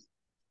instant,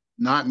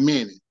 not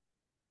many.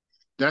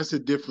 That's a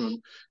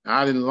different.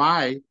 I didn't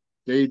lie.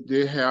 They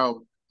have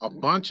a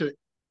bunch of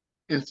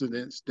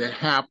incidents that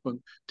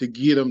happen to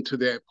get them to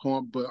that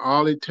point, but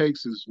all it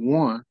takes is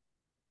one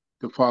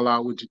to fall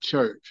out with the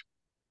church.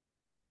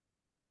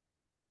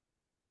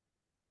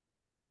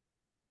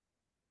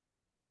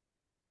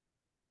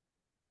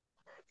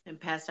 And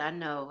Pastor, I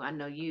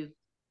know you.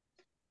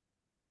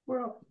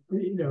 Well,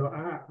 there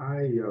are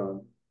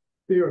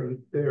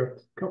a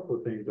couple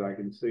of things I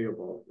can say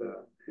about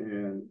that,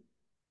 and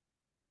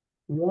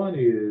one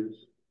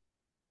is,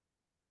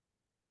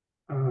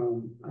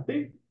 I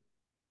think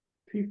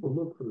people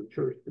look for the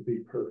church to be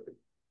perfect,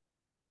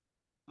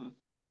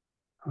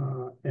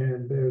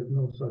 and there's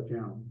no such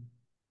animal.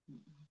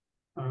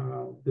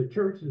 The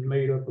church is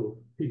made up of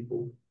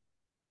people,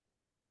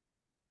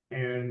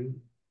 and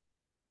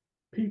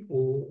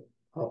people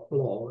are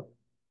flawed.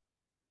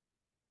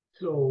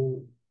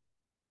 So,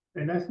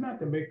 and that's not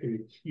to make an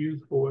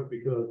excuse for it,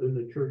 because in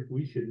the church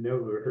we should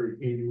never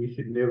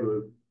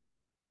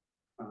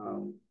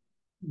um,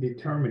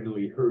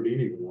 determinedly hurt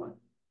anyone.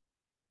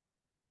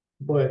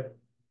 But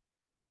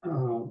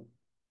um,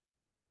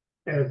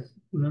 as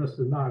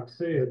Minister Knox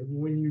said,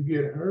 when you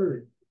get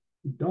hurt,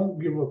 don't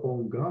give up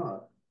on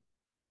God,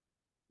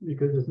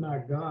 because it's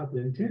not God's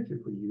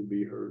intention for you to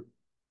be hurt.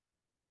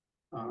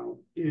 And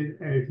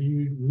if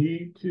you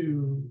need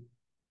to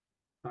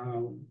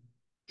um,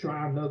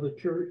 try another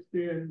church,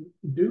 then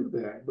do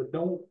that. But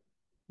don't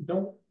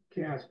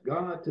cast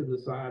God to the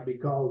side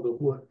because of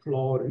what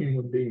flawed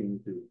human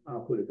beings do.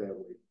 I'll put it that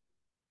way.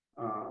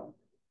 Um,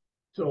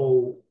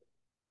 so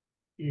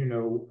you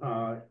know,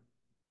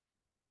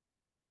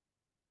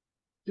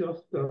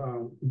 just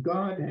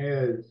God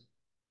has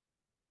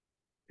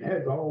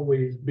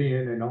always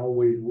been and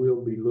always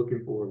will be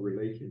looking for a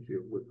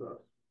relationship with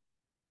us.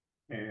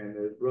 And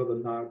as Brother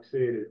Knox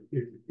said,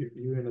 if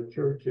you're in a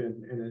church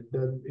and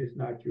it's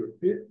not your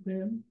fit,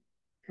 then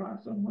try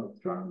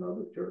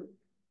another church.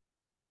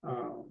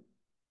 Um,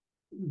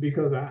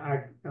 because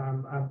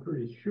I'm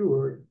pretty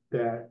sure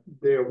that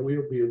there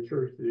will be a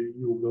church that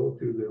you will go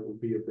to that will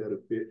be a better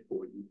fit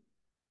for you.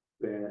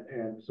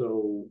 And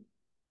so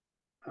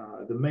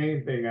the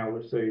main thing I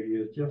would say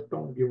is just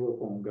don't give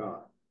up on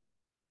God.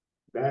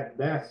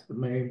 That's the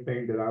main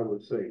thing that I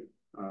would say.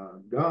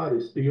 God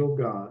is still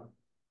God.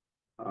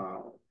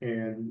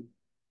 And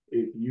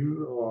if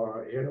you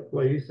are in a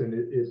place and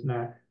it's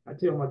not, I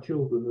tell my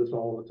children this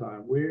all the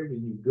time, wherever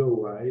you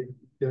go, it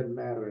doesn't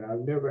matter. And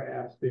I've never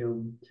asked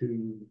them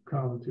to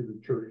come to the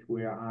church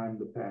where I'm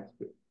the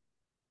pastor.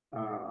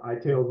 I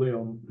tell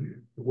them,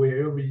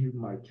 wherever you,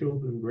 my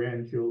children,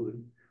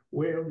 grandchildren,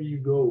 wherever you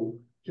go,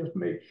 just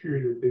make sure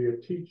that they are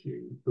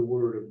teaching the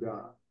word of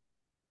God.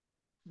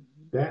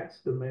 Mm-hmm.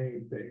 That's the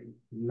main thing,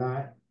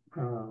 not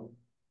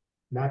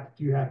that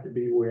you have to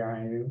be where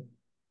I am.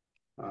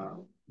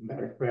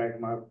 Matter of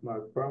fact,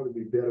 might probably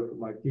be better for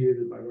my kids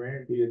and my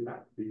grandkids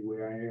not to be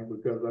where I am,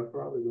 because I'm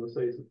probably going to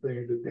say some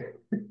things that they,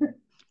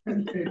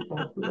 and they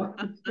don't like,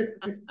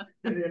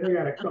 and then they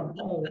got to come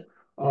home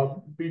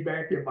or be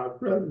back in my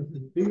presence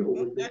and deal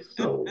with it.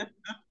 So,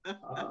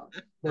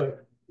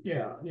 but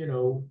yeah,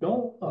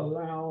 don't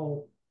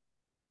allow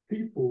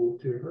people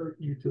to hurt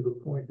you to the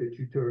point that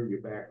you turn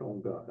your back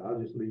on God.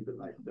 I'll just leave it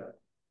like that.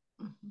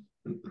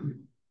 Mm-hmm.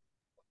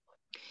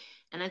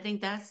 And I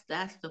think that's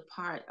the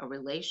part, a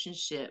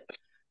relationship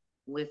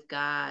with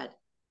God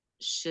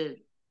should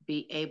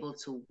be able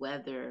to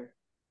weather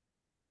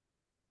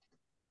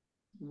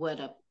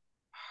what a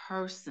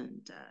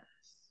person does,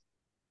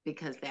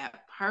 because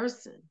that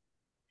person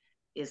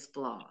is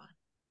flawed.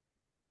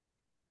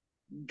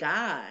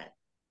 God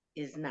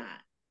is not.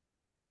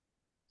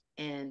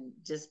 And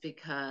just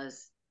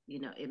because,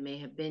 it may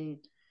have been,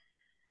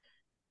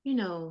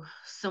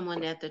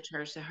 someone at the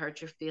church that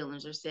hurt your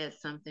feelings or said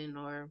something,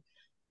 or,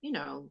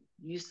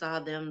 you saw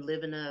them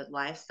living a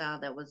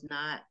lifestyle that was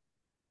not,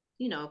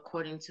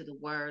 according to the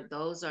word.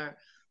 Those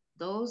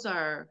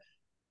are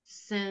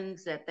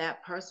sins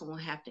that person will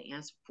have to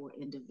answer for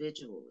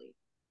individually.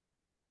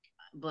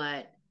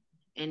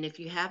 And if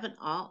you haven't,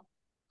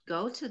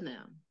 go to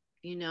them.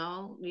 You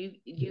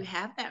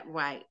have that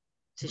right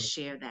to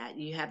share that.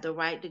 You have the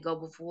right to go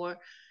before,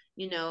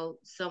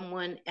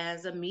 someone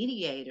as a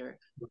mediator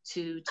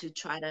to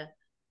try to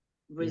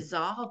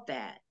resolve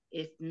that.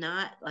 If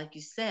not, like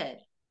you said,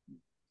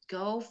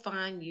 go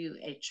find you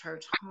a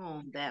church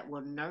home that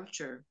will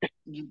nurture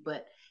you,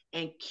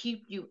 and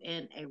keep you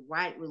in a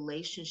right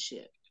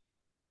relationship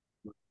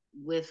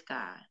with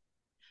God.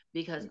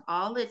 Because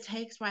all it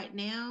takes right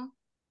now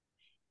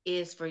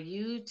is for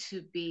you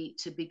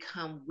to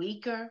become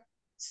weaker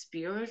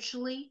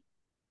spiritually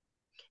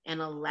and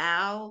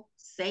allow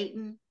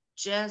Satan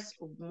just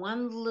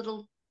one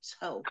little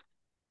toe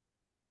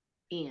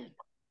in.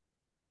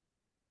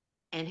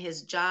 And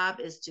his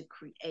job is to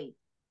create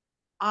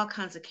all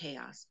kinds of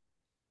chaos,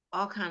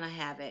 all kinds of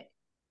havoc,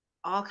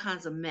 all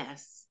kinds of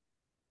mess,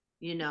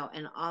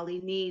 and all he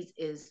needs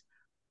is,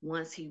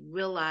 once he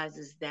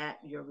realizes that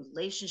your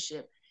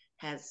relationship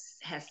has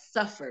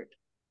suffered,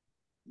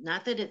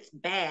 not that it's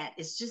bad,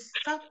 it's just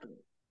suffered,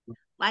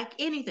 like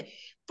anything.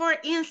 For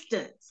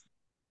instance,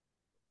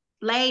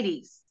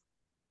 ladies,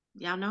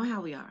 y'all know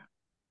how we are.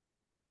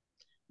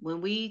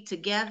 When we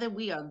together,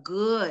 we are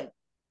good.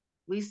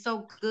 We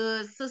so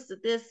good, sister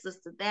this,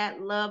 sister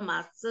that, love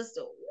my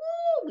sister.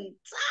 Woo, we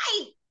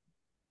tight.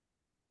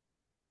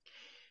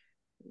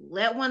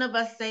 Let one of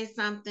us say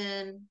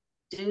something,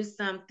 do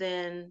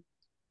something.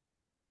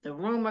 The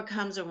rumor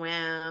comes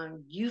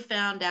around. You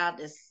found out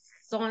that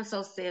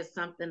so-and-so said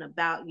something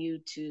about you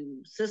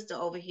to sister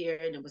over here,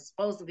 and it was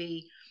supposed to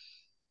be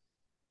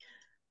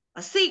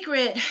a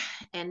secret.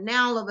 And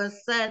now all of a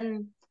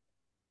sudden,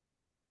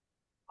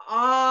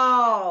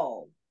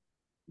 all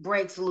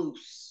breaks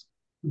loose.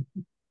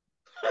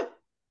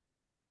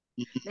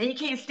 Then you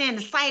can't stand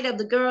the sight of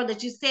the girl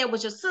that you said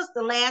was your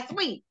sister last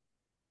week.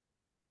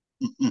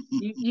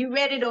 You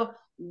ready to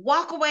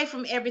walk away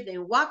from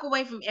everything, walk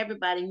away from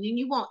everybody, and then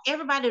you want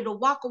everybody to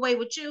walk away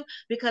with you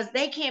because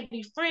they can't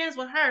be friends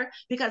with her,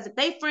 because if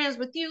they friends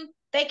with you,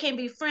 they can't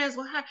be friends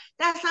with her.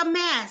 That's a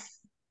mess.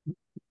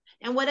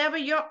 And whatever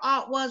your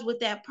art was with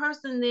that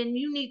person, then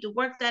you need to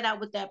work that out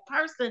with that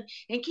person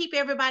and keep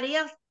everybody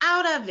else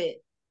out of it.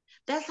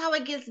 That's how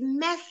it gets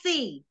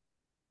messy.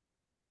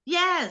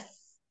 Yes,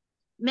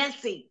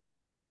 messy.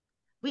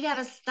 We got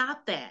to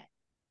stop that,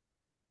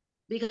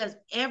 because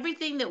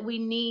everything that we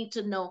need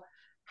to know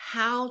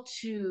how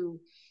to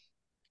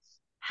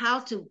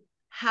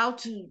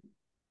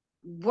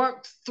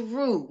work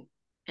through,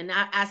 and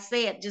I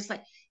say it just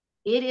like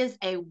it is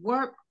a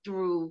work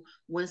through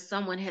when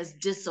someone has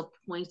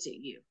disappointed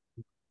you,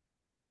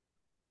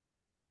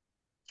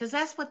 because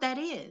that's what that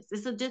is.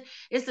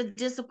 It's a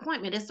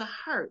disappointment. It's a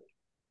hurt.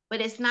 But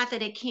it's not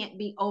that it can't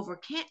be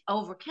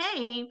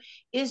overcame.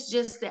 It's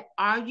just that,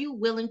 are you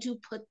willing to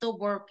put the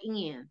work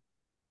in?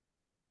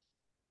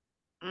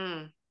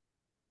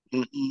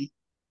 Mm-hmm.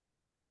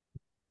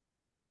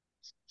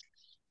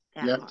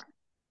 That yep. part.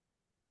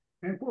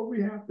 And what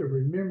we have to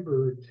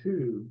remember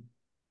too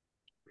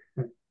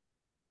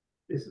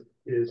is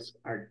it's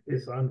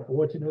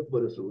unfortunate,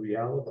 but it's a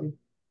reality.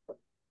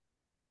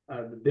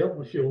 The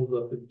devil shows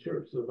up in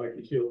church just like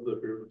he shows up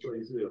every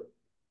place else.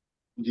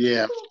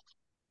 Yeah.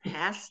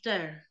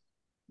 Pastor.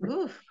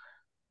 Oof.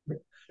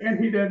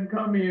 And he doesn't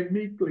come in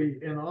meekly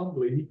and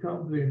humbly. He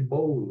comes in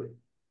boldly.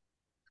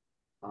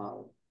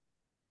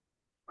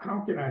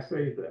 how can I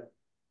say that?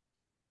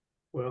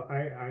 Well,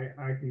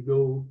 I can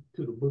go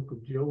to the book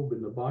of Job,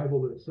 and the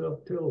Bible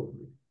itself tells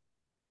me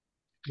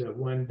that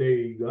one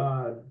day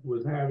God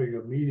was having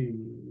a meeting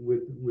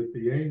with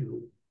the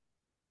angels,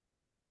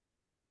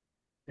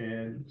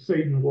 and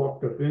Satan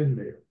walked up in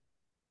there.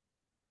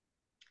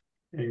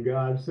 And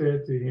God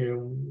said to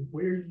him,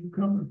 "Where are you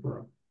coming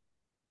from?"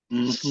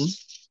 Mm-hmm.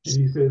 And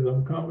he says,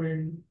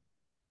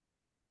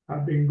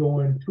 I've been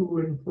going to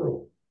and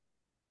fro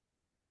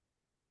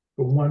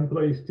from one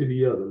place to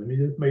the other. Let me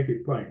just make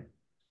it plain.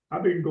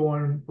 I've been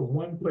going from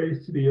one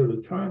place to the other,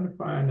 trying to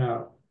find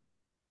out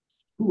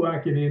who I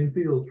can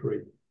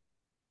infiltrate,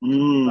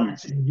 who I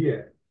can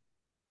get,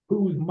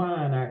 whose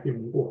mind I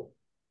can warp,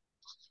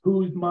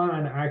 whose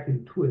mind I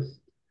can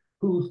twist,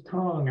 whose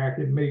tongue I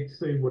can make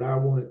say what I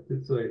want it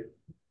to say,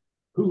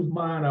 whose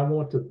mind I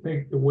want to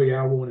think the way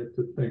I want it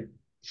to think,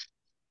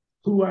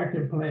 who I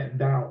can plant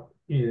doubt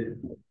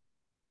in.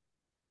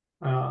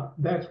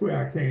 That's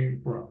where I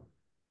came from.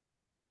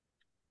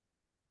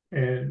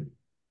 And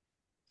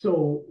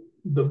so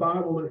the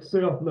Bible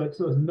itself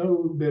lets us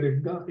know that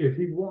if God, if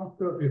he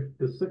walked up, if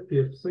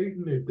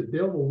Satan, if the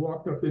devil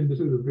walked up into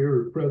the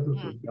very presence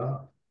of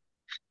God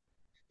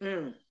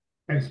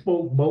and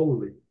spoke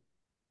boldly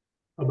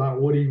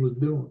about what he was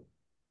doing,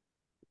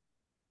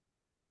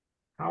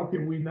 how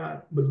can we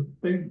not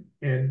think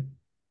and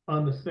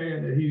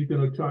understand that he's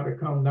going to try to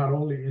come not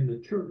only in the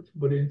church,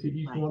 but into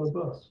each one of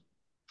us?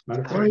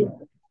 Matter of fact,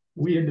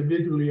 we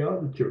individually are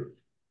the church.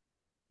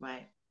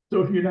 Right.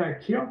 So if you're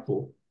not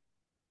careful,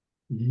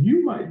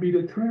 you might be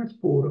the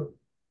transporter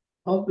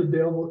of the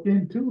devil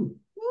into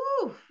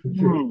the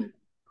church.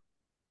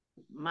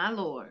 My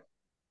Lord.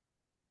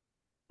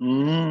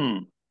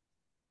 Mm.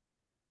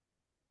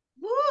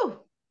 Woo.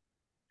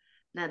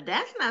 Now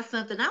that's not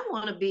something I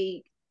want to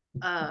be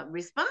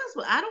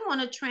responsible. I don't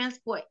want to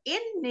transport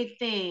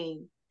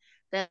anything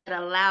that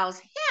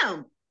allows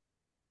him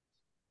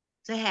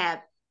to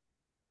have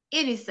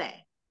any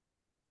say.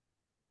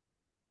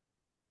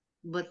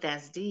 But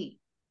that's deep.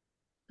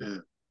 Yeah.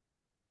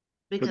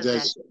 Because but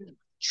that's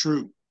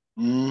true.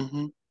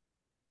 Mm-hmm.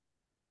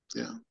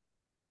 Yeah.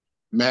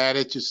 Mad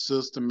at your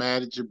sister,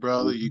 mad at your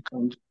brother. You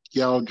come,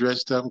 get all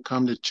dressed up and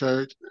come to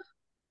church,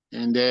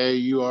 and there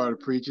you are, the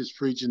preachers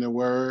preaching the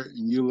word,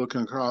 and you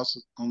looking across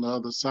on the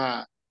other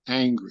side,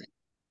 angry,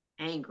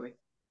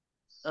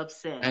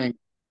 upset,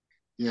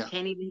 yeah,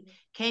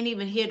 can't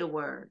even hear the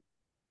word.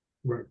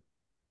 Right.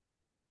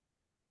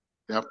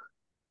 Yep.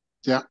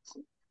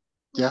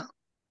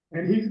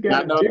 And he's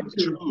got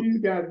victory. He's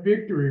got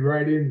victory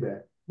right in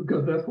that,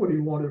 because that's what he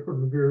wanted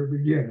from the very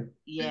beginning.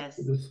 Yes.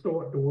 To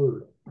distort the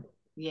word.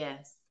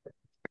 Yes.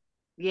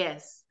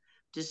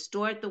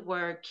 Distort the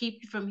word,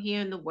 keep you from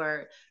hearing the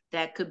word.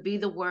 That could be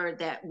the word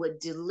that would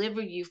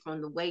deliver you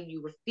from the way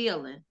you were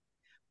feeling.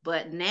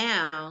 But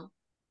now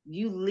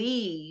you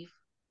leave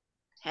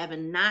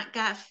having not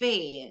got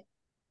fed,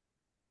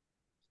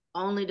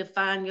 only to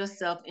find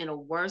yourself in a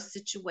worse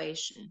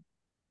situation,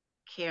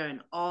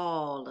 carrying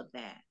all of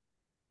that,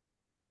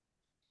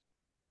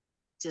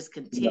 just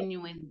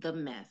continuing the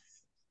mess.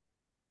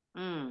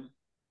 And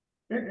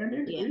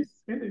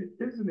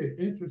isn't it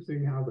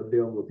interesting how the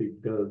devil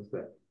does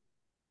that?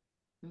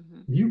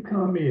 You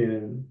come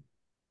in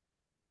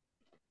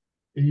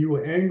and you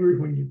were angry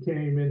when you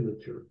came in the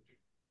church.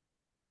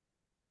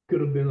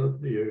 Could have been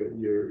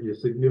your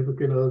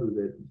significant other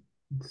that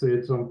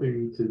said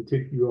something to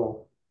tick you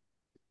off.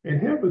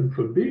 And heaven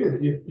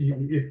forbid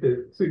if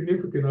the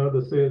significant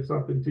other said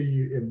something to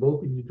you and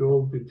both of you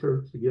drove to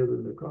church together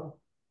in the car.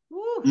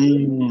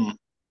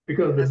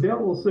 Because the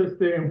devil sits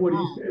there and what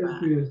he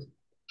says is,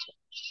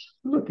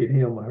 look at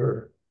him or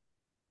her.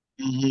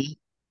 Mm-hmm.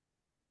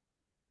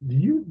 Do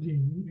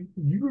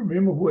you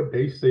remember what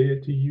they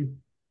said to you?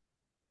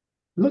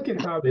 Look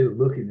at how they're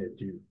looking at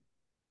you.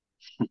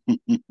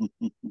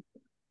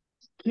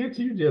 Can't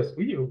you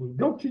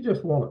don't you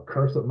just want to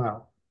curse them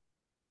out?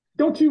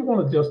 Don't you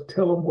want to just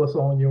tell them what's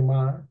on your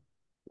mind?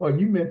 Or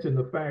you mentioned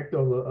the fact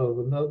of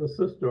another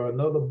sister or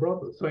another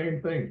brother,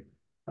 same thing.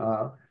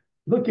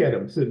 Look at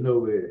him sitting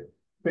over there.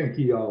 Think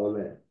he all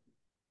that.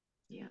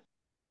 Yeah.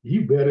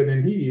 You better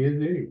than he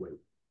is anyway.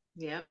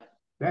 Yep.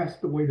 That's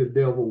the way the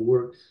devil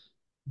works.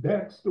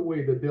 That's the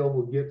way the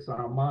devil gets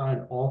our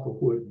mind off of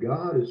what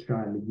God is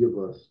trying to give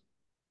us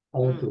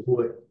onto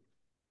what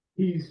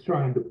he's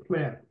trying to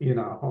plant in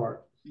our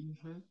hearts.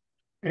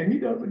 And he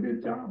does a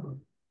good job of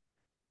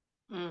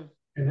it.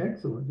 An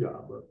excellent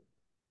job of it.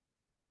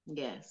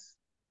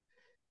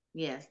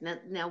 Yes.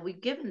 Now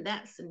we've given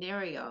that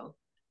scenario.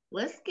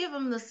 Let's give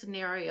them the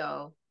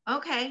scenario.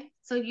 Okay,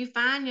 so you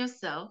find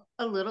yourself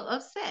a little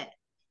upset.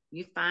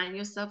 You find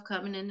yourself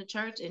coming into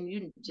church and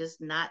you're just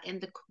not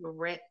in the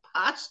correct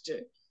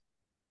posture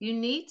you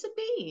need to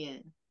be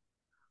in.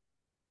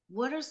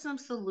 What are some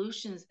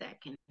solutions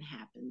that can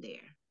happen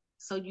there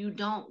so you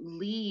don't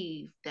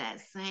leave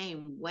that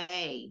same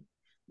way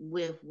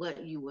with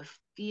what you were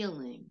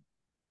feeling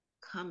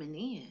coming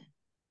in?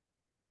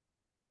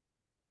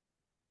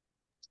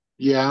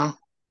 Yeah.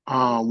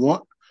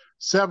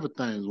 Several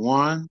things.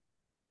 One,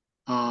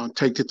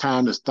 take the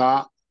time to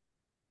stop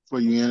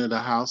before you enter the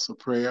house of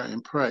prayer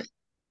and pray.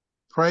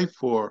 Pray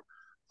for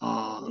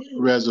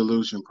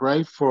resolution.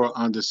 Pray for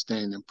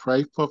understanding.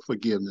 Pray for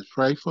forgiveness.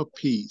 Pray for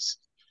peace.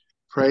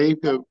 Pray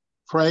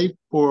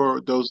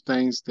for those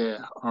things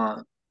that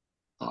are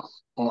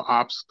or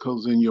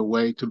obstacles in your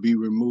way to be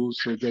removed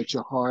so that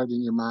your heart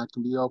and your mind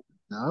can be open.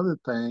 The other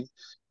thing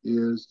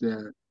is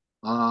that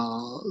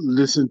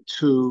listen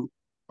to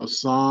a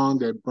song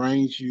that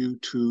brings you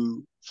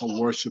to a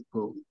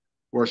worshipful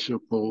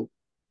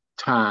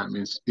time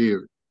and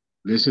spirit.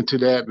 Listen to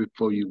that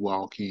before you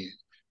walk in.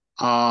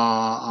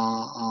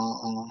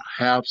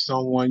 Have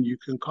someone you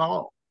can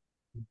call.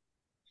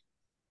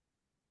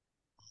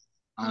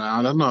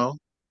 I don't know,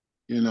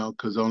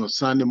 because on a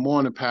Sunday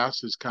morning,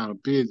 pastor's kind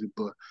of busy,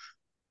 but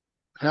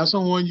have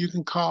someone you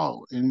can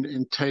call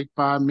and take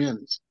 5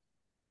 minutes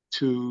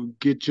to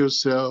get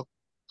yourself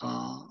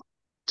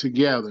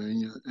together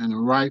in the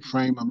right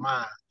frame of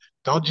mind.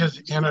 Don't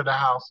just enter the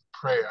house of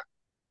prayer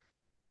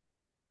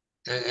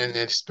and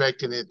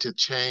expecting it to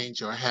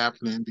change or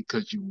happen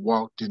because you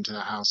walked into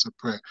the house of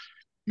prayer.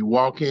 You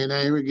walk in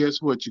angry,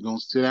 guess what? You're going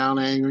to sit down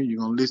angry. You're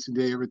going to listen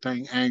to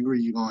everything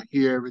angry. You're going to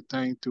hear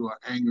everything through an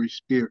angry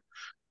spirit.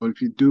 But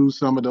if you do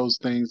some of those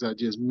things I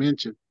just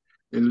mentioned,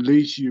 at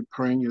least you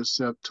bring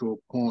yourself to a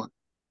point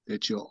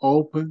that you're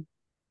open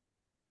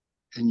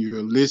and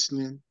you're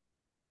listening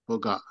for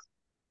God.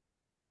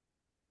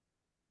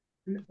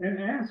 And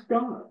ask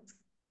God.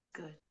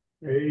 Good.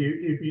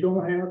 If you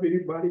don't have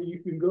anybody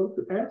you can go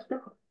to, ask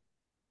God.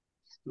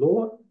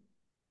 Lord,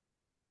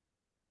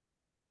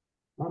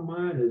 my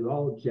mind is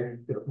all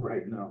jacked up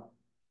right now.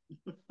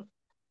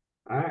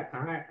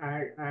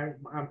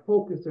 I'm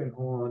focusing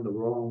on the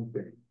wrong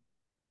thing.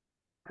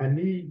 I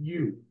need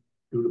you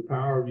through the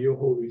power of your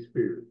Holy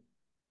Spirit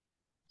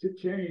to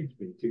change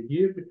me, to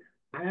give me.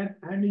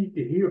 I need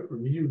to hear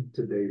from you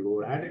today,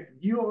 Lord.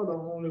 You are the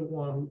only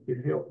one who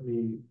can help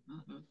me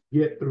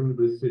get through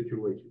this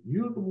situation.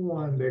 You're the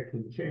one that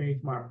can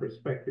change my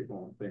perspective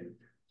on things.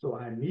 So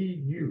I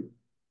need you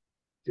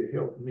to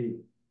help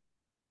me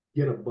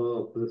get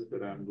above this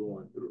that I'm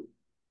going through.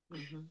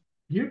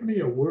 Give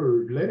me a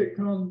word. Let it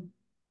come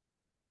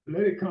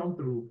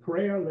through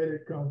prayer. Let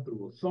it come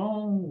through a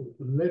song.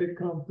 Let it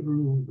come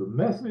through the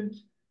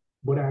message.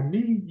 But I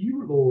need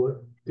you,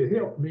 Lord, to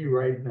help me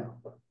right now.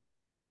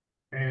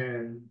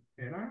 And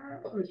I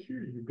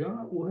assure you,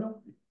 God will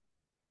help you.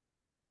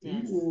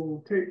 Yes. He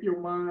will take your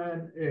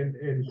mind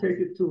and take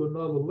it to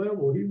another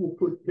level. He will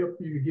help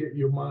you to get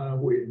your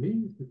mind where it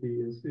needs to be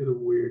instead of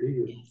where it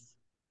is. Yes.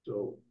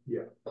 So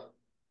yeah.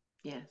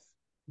 Yes.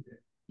 Yeah.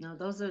 No,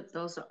 those are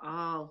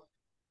all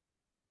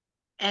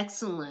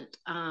excellent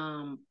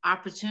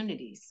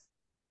opportunities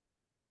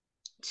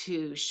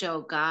to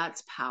show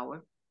God's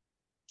power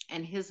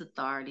and his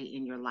authority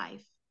in your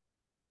life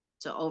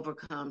to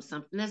overcome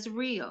something that's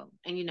real.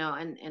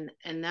 And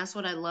and that's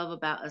what I love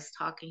about us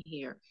talking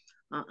here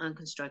on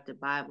Unconstructed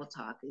Bible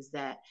Talk, is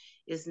that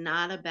it's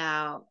not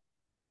about,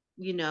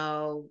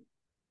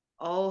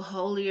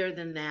 holier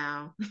than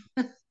thou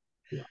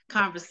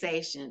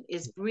conversation.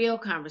 It's real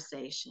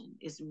conversation.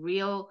 It's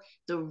real,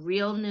 the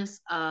realness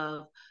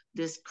of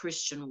this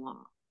Christian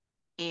walk,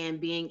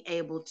 and being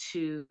able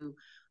to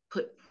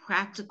put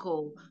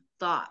practical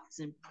thoughts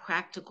and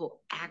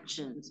practical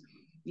actions,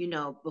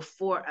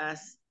 before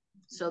us,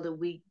 so that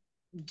we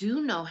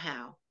do know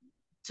how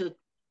to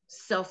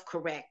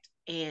self-correct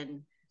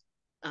and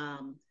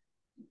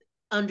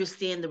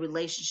understand the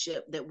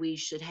relationship that we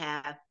should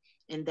have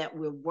and that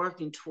we're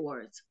working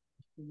towards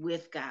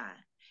with God,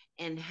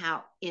 and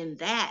how in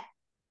that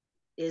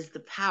is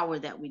the power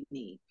that we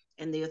need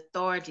and the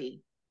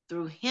authority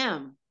through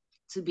him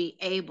to be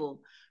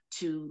able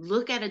to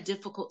look at a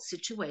difficult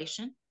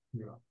situation,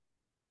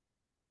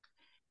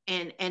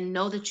 and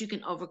know that you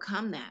can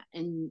overcome that,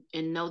 and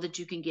know that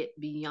you can get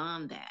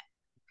beyond that,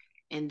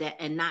 and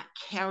not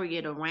carry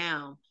it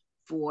around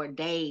for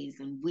days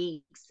and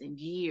weeks and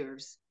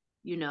years,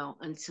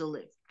 until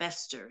it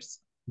festers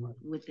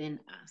within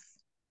us.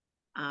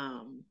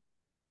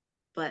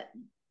 But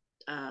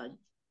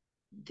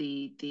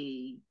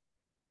the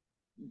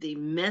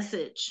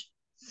message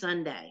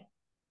Sunday,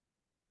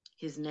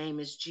 his name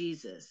is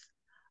Jesus.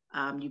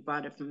 You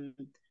brought it from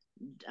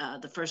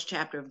the first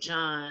chapter of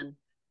John,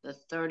 the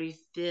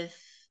 35th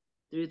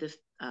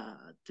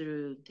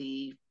through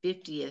the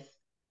 50th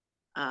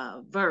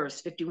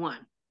verse,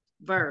 51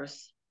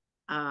 verse,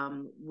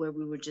 where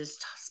we were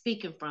just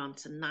speaking from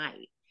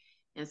tonight.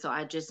 And so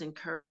I just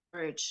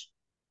encourage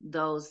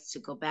those to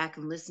go back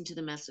and listen to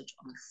the message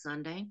on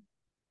Sunday,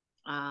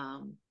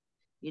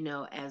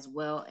 as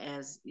well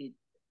as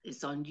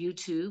it's on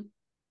YouTube,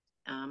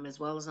 as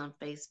well as on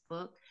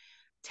Facebook.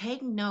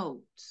 Take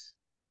notes.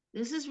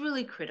 This is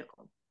really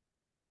critical.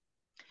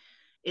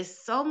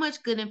 It's so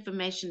much good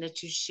information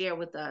that you share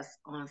with us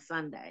on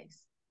Sundays.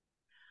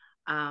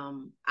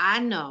 I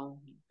know,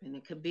 and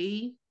it could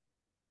be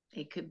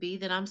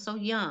that I'm so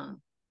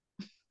young.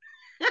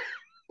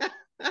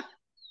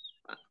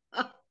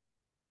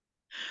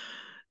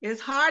 It's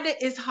hard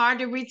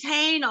to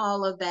retain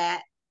all of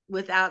that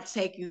without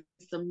taking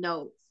some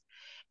notes.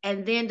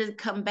 And then to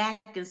come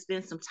back and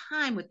spend some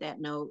time with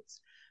that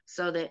notes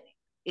so that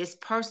it's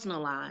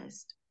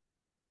personalized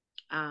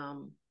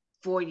um,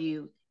 for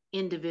you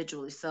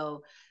individually.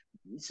 So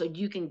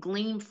you can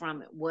glean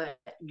from it what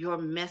your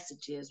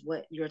message is,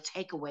 what your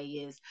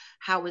takeaway is,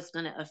 how it's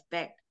going to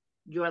affect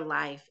your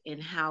life,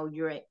 and how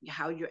you're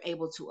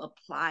able to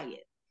apply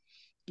it,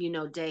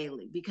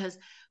 daily. Because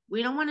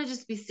we don't want to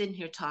just be sitting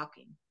here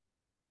talking.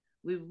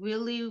 We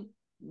really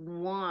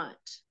want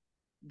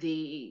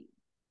the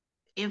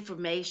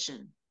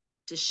information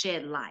to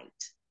shed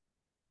light,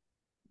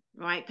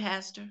 right,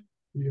 Pastor?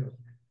 Yes.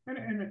 And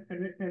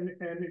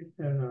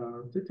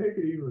to take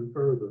it even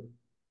further,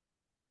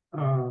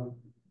 um,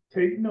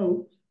 take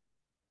notes,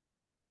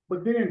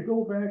 but then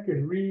go back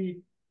and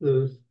read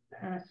the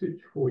passage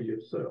for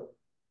yourself.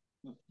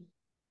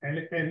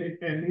 And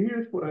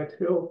here's what I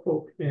tell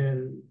folks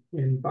in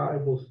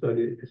Bible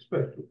study,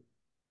 especially.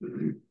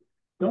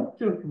 Don't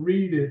just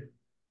read it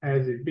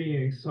as it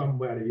being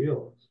somebody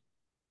else.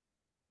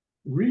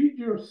 Read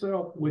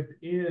yourself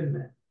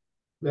within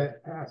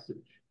that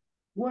passage.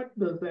 What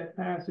does that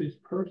passage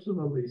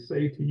personally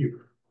say to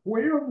you?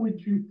 Where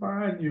would you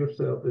find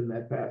yourself in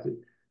that passage?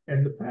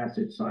 And the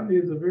passage Sunday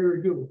is a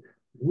very good one.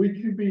 Would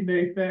you be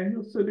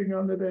Nathaniel sitting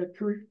under that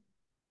tree?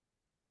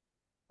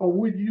 Or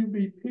would you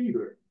be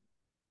Peter,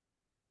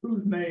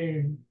 whose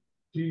name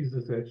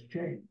Jesus has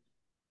changed?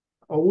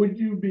 Or would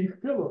you be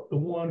Philip, the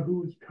one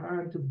who's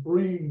trying to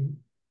bring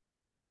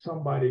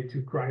somebody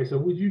to Christ? Or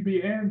would you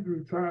be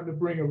Andrew trying to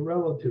bring a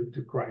relative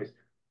to Christ?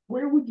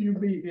 Where would you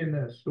be in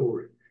that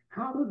story?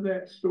 How does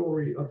that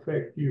story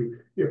affect you?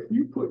 If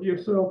you put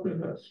yourself in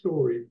that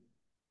story,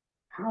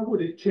 how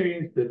would it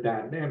change the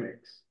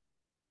dynamics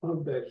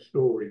of that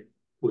story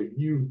for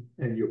you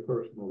and your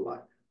personal life?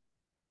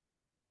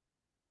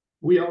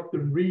 We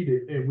often read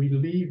it and we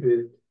leave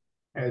it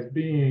as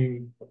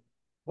being,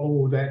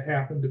 oh, that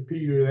happened to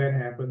Peter, that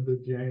happened to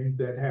James,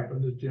 that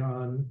happened to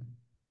John.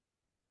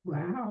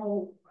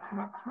 How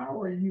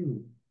are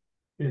you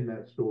in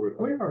that story?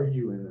 Where are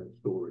you in that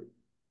story?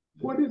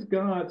 What is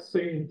God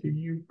saying to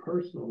you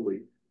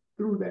personally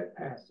through that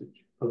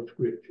passage of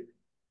scripture?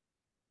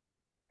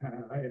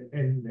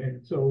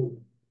 So,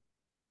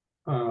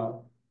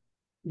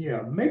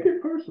 yeah, make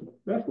it personal.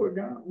 That's what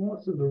God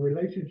wants, is a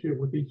relationship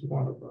with each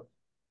one of us.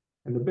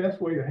 And the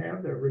best way to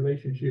have that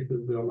relationship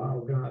is to allow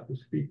God to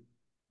speak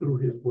through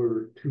his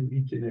word to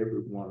each and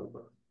every one of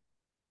us.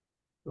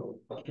 So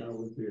that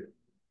was it.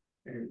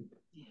 And,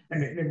 Yes.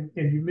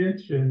 and you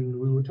mentioned,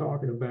 we were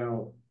talking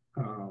about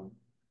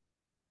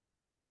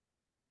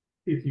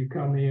if you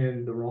come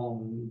in the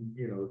wrong,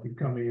 if you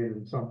come in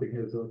and something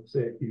has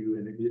upset you,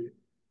 and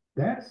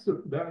that's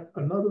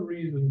another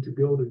reason to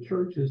go to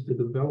church, is to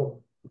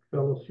develop a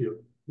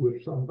fellowship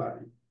with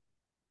somebody.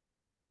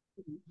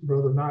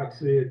 Brother Knox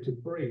said to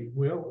pray.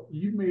 Well,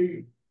 you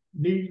may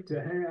need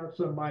to have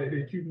somebody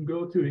that you can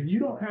go to, and you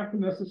don't have to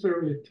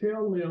necessarily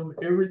tell them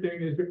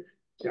everything is good.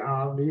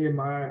 Child, me and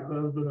my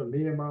husband or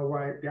me and my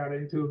wife got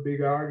into a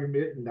big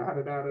argument and da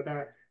da da da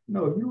da.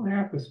 No, you don't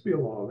have to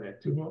spill all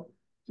that to them.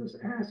 Just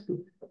ask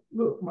them,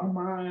 look, my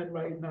mind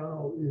right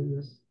now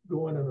is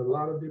going in a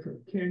lot of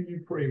different, can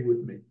you pray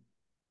with me?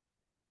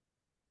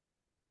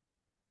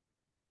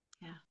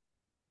 Yeah.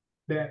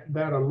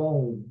 That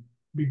alone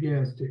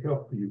begins to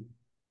help you.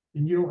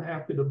 And you don't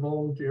have to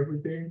divulge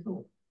everything to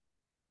them.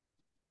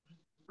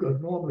 Because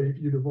normally if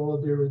you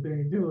divulge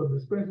everything to them,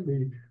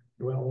 especially,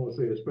 well, I won't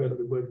say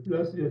especially, but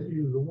let's just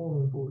use a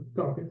woman for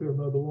talking to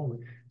another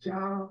woman.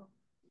 Child,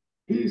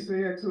 he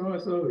said so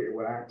and so.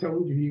 Well, I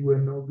told you he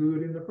wasn't no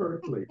good in the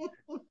first place.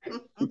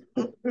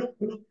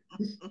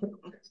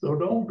 So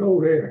don't go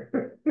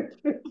there.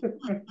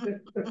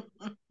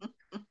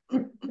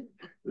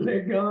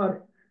 Let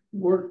God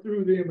work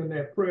through them in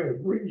that prayer,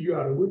 bring you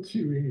out of what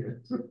you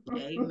in.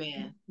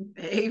 Amen.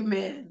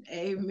 Amen.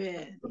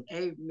 Amen.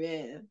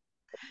 Amen.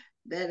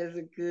 That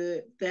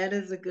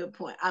is a good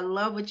point. I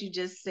love what you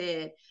just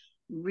said.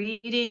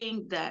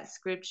 Reading that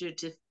scripture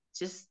to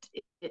just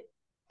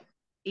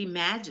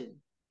imagine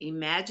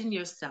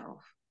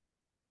yourself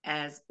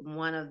as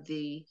one of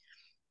the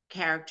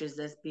characters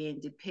that's being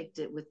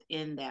depicted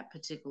within that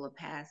particular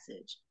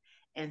passage,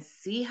 and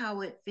see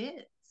how it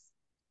fits,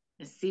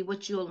 and see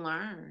what you'll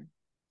learn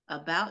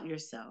about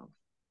yourself,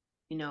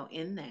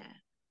 in that.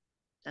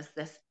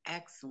 That's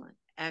excellent,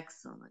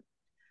 excellent,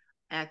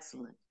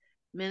 excellent.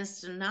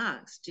 Minister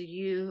Knox, do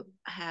you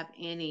have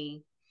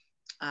any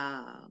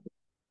uh,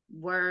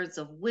 words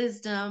of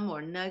wisdom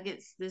or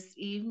nuggets this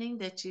evening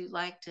that you'd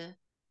like to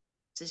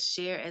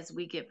share as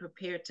we get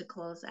prepared to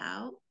close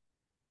out?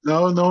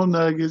 No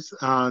nuggets.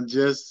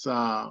 Just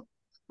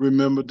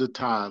remember the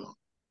title.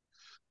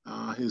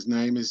 His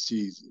name is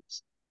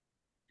Jesus.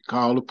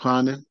 Call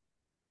upon him,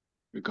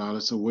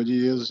 regardless of what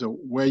it is or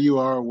where you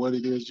are or what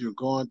it is you're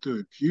going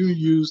through. If you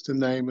use the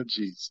name of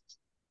Jesus,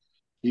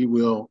 he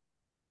will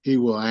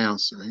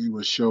answer. He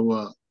will show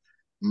up.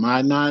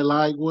 Might not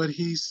like what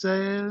he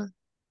said,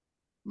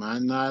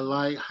 might not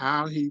like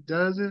how he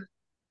does it,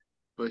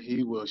 but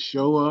he will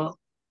show up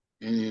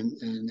And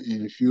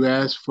if you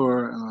ask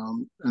for,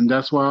 and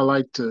that's why I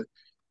like to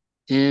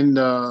end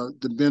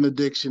the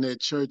benediction at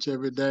church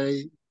every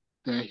day,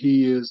 that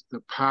he is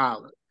the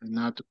pilot and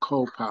not the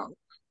co-pilot.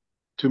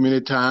 Too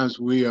many times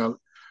we are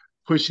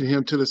pushing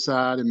him to the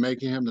side and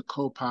making him the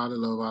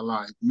co-pilot of our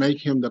life. Make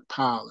him the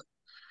pilot.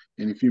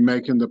 And if you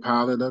make him the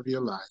pilot of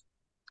your life,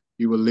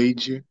 he will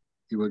lead you,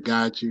 he will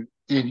guide you,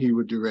 and he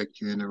will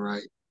direct you in the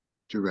right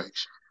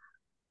direction.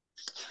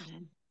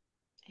 Amen.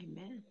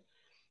 Amen.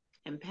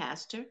 And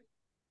Pastor,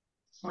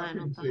 I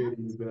final couldn't say it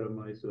any thoughts? better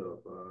myself.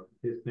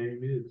 His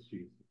name is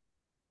Jesus.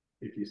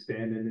 If you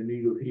stand in the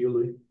need of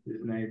healing,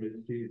 his name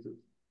is Jesus.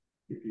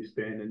 If you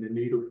stand in the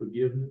need of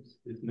forgiveness,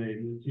 his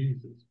name is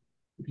Jesus.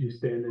 If you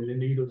stand in the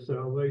need of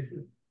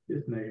salvation,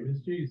 his name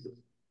is Jesus.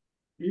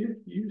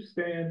 If you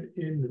stand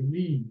in the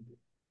need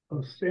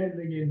of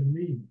standing in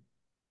need,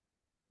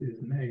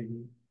 his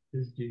name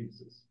is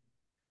Jesus.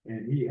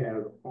 And he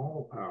has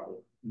all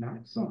power,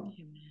 not some,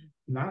 Amen.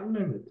 not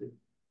limited,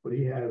 but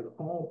he has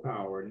all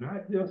power,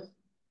 not just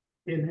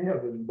in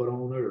heaven, but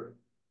on earth,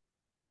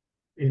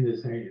 in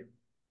his hand.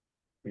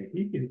 And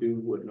he can do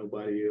what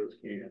nobody else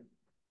can.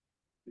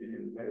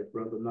 And as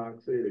Brother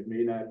Knox said, it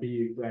may not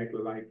be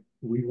exactly like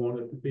we want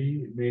it to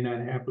be. It may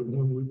not happen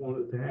when we want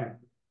it to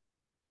happen.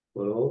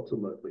 But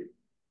ultimately,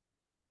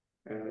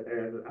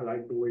 as I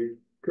like the way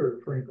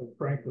Kirk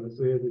Franklin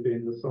says it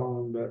in the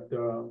song that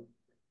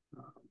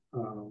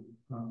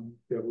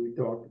we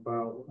talked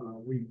about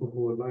week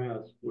before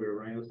last, where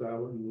Rance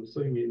Allen was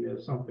singing.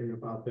 There's something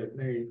about that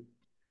name.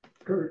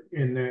 Kirk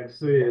in that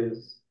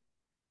says,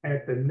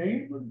 at the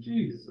name of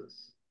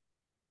Jesus,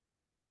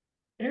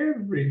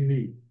 every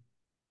knee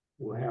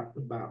will have to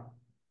bow.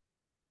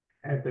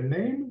 At the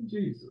name of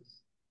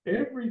Jesus,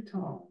 every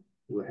tongue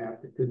will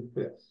have to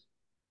confess.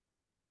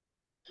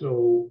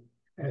 So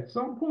at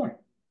some point,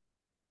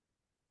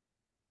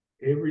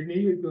 every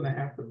knee is going to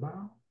have to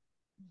bow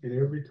and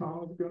every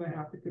tongue is going to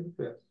have to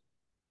confess.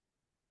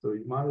 So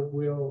you might as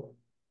well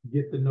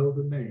get to know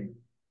the name,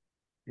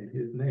 and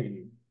his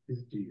name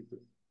is Jesus.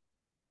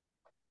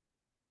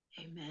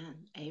 Amen.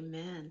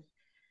 Amen.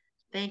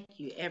 Thank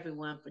you,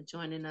 everyone, for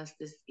joining us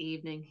this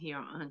evening here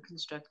on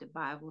Constructive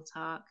Bible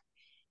Talk.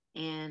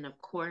 And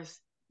of course,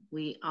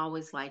 we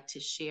always like to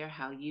share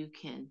how you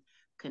can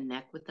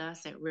connect with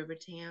us at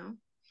Rivertown,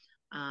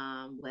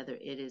 whether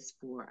it is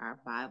for our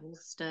Bible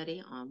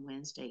study on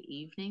Wednesday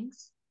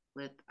evenings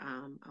with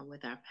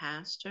our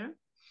pastor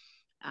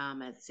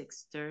at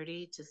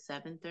 6:30 to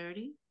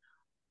 7:30,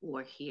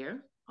 or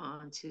here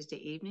on Tuesday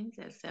evenings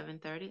at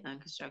 7:30,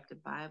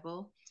 Unconstructed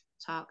Bible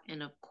Talk.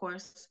 And of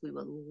course, we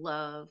would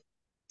love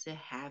to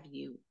have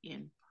you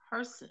in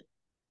person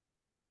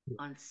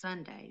on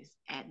Sundays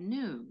at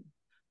noon.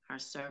 Our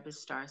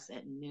service starts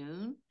at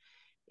noon.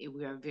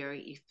 We are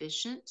very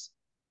efficient.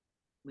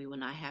 We will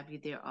not have you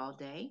there all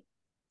day.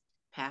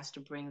 Pastor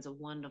brings a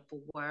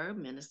wonderful word.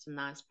 Minister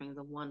Knox brings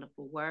a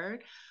wonderful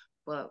word,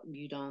 but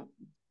you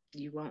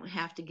won't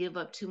have to give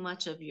up too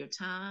much of your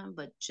time,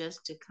 but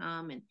just to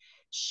come and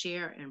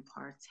share and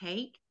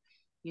partake,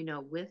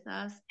 with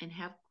us and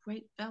have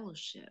great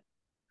fellowship.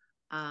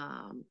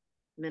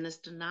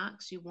 Minister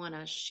Knox, you want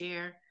to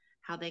share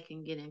how they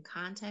can get in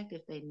contact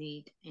if they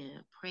need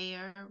a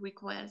prayer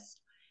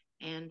request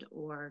and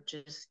or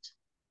just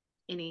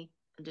any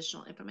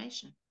additional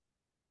information?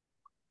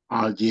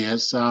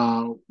 Yes,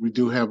 we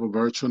do have a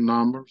virtual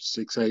number,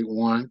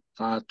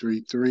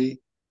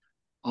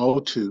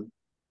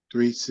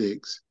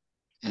 681-533-0236.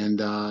 And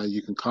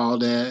you can call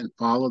that and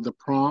follow the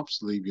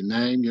prompts, leave your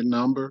name, your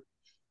number.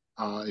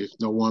 If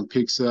no one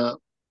picks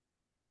up,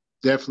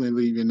 definitely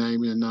leave your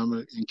name and your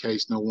number in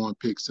case no one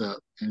picks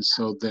up, and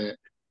so that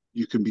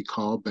you can be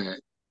called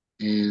back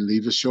and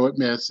leave a short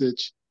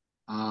message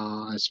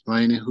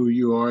explaining who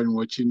you are and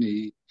what you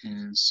need,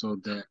 and so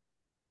that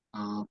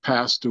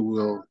pastor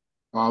will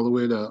follow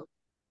it up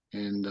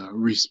and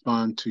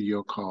respond to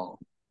your call.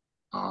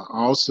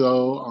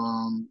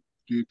 Also,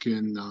 you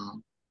can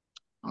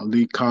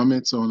leave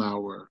comments on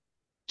our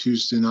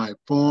Tuesday night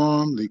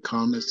forum, leave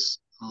comments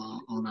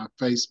on our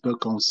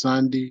Facebook on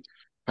Sunday.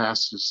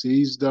 Pastor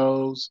sees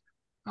those,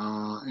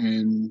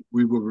 and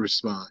we will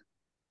respond.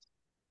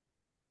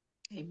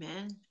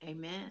 Amen.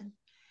 Amen.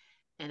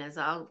 And as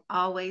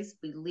always,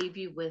 we leave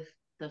you with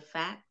the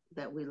fact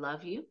that we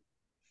love you,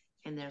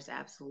 and there's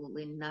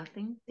absolutely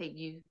nothing that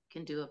you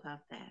can do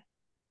about that.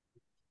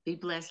 Be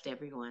blessed,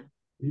 everyone.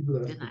 Be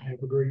blessed. Good night.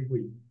 Have a great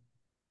week.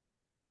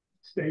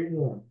 Stay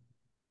warm.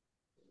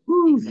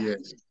 Woo,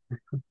 Exactly.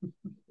 yes.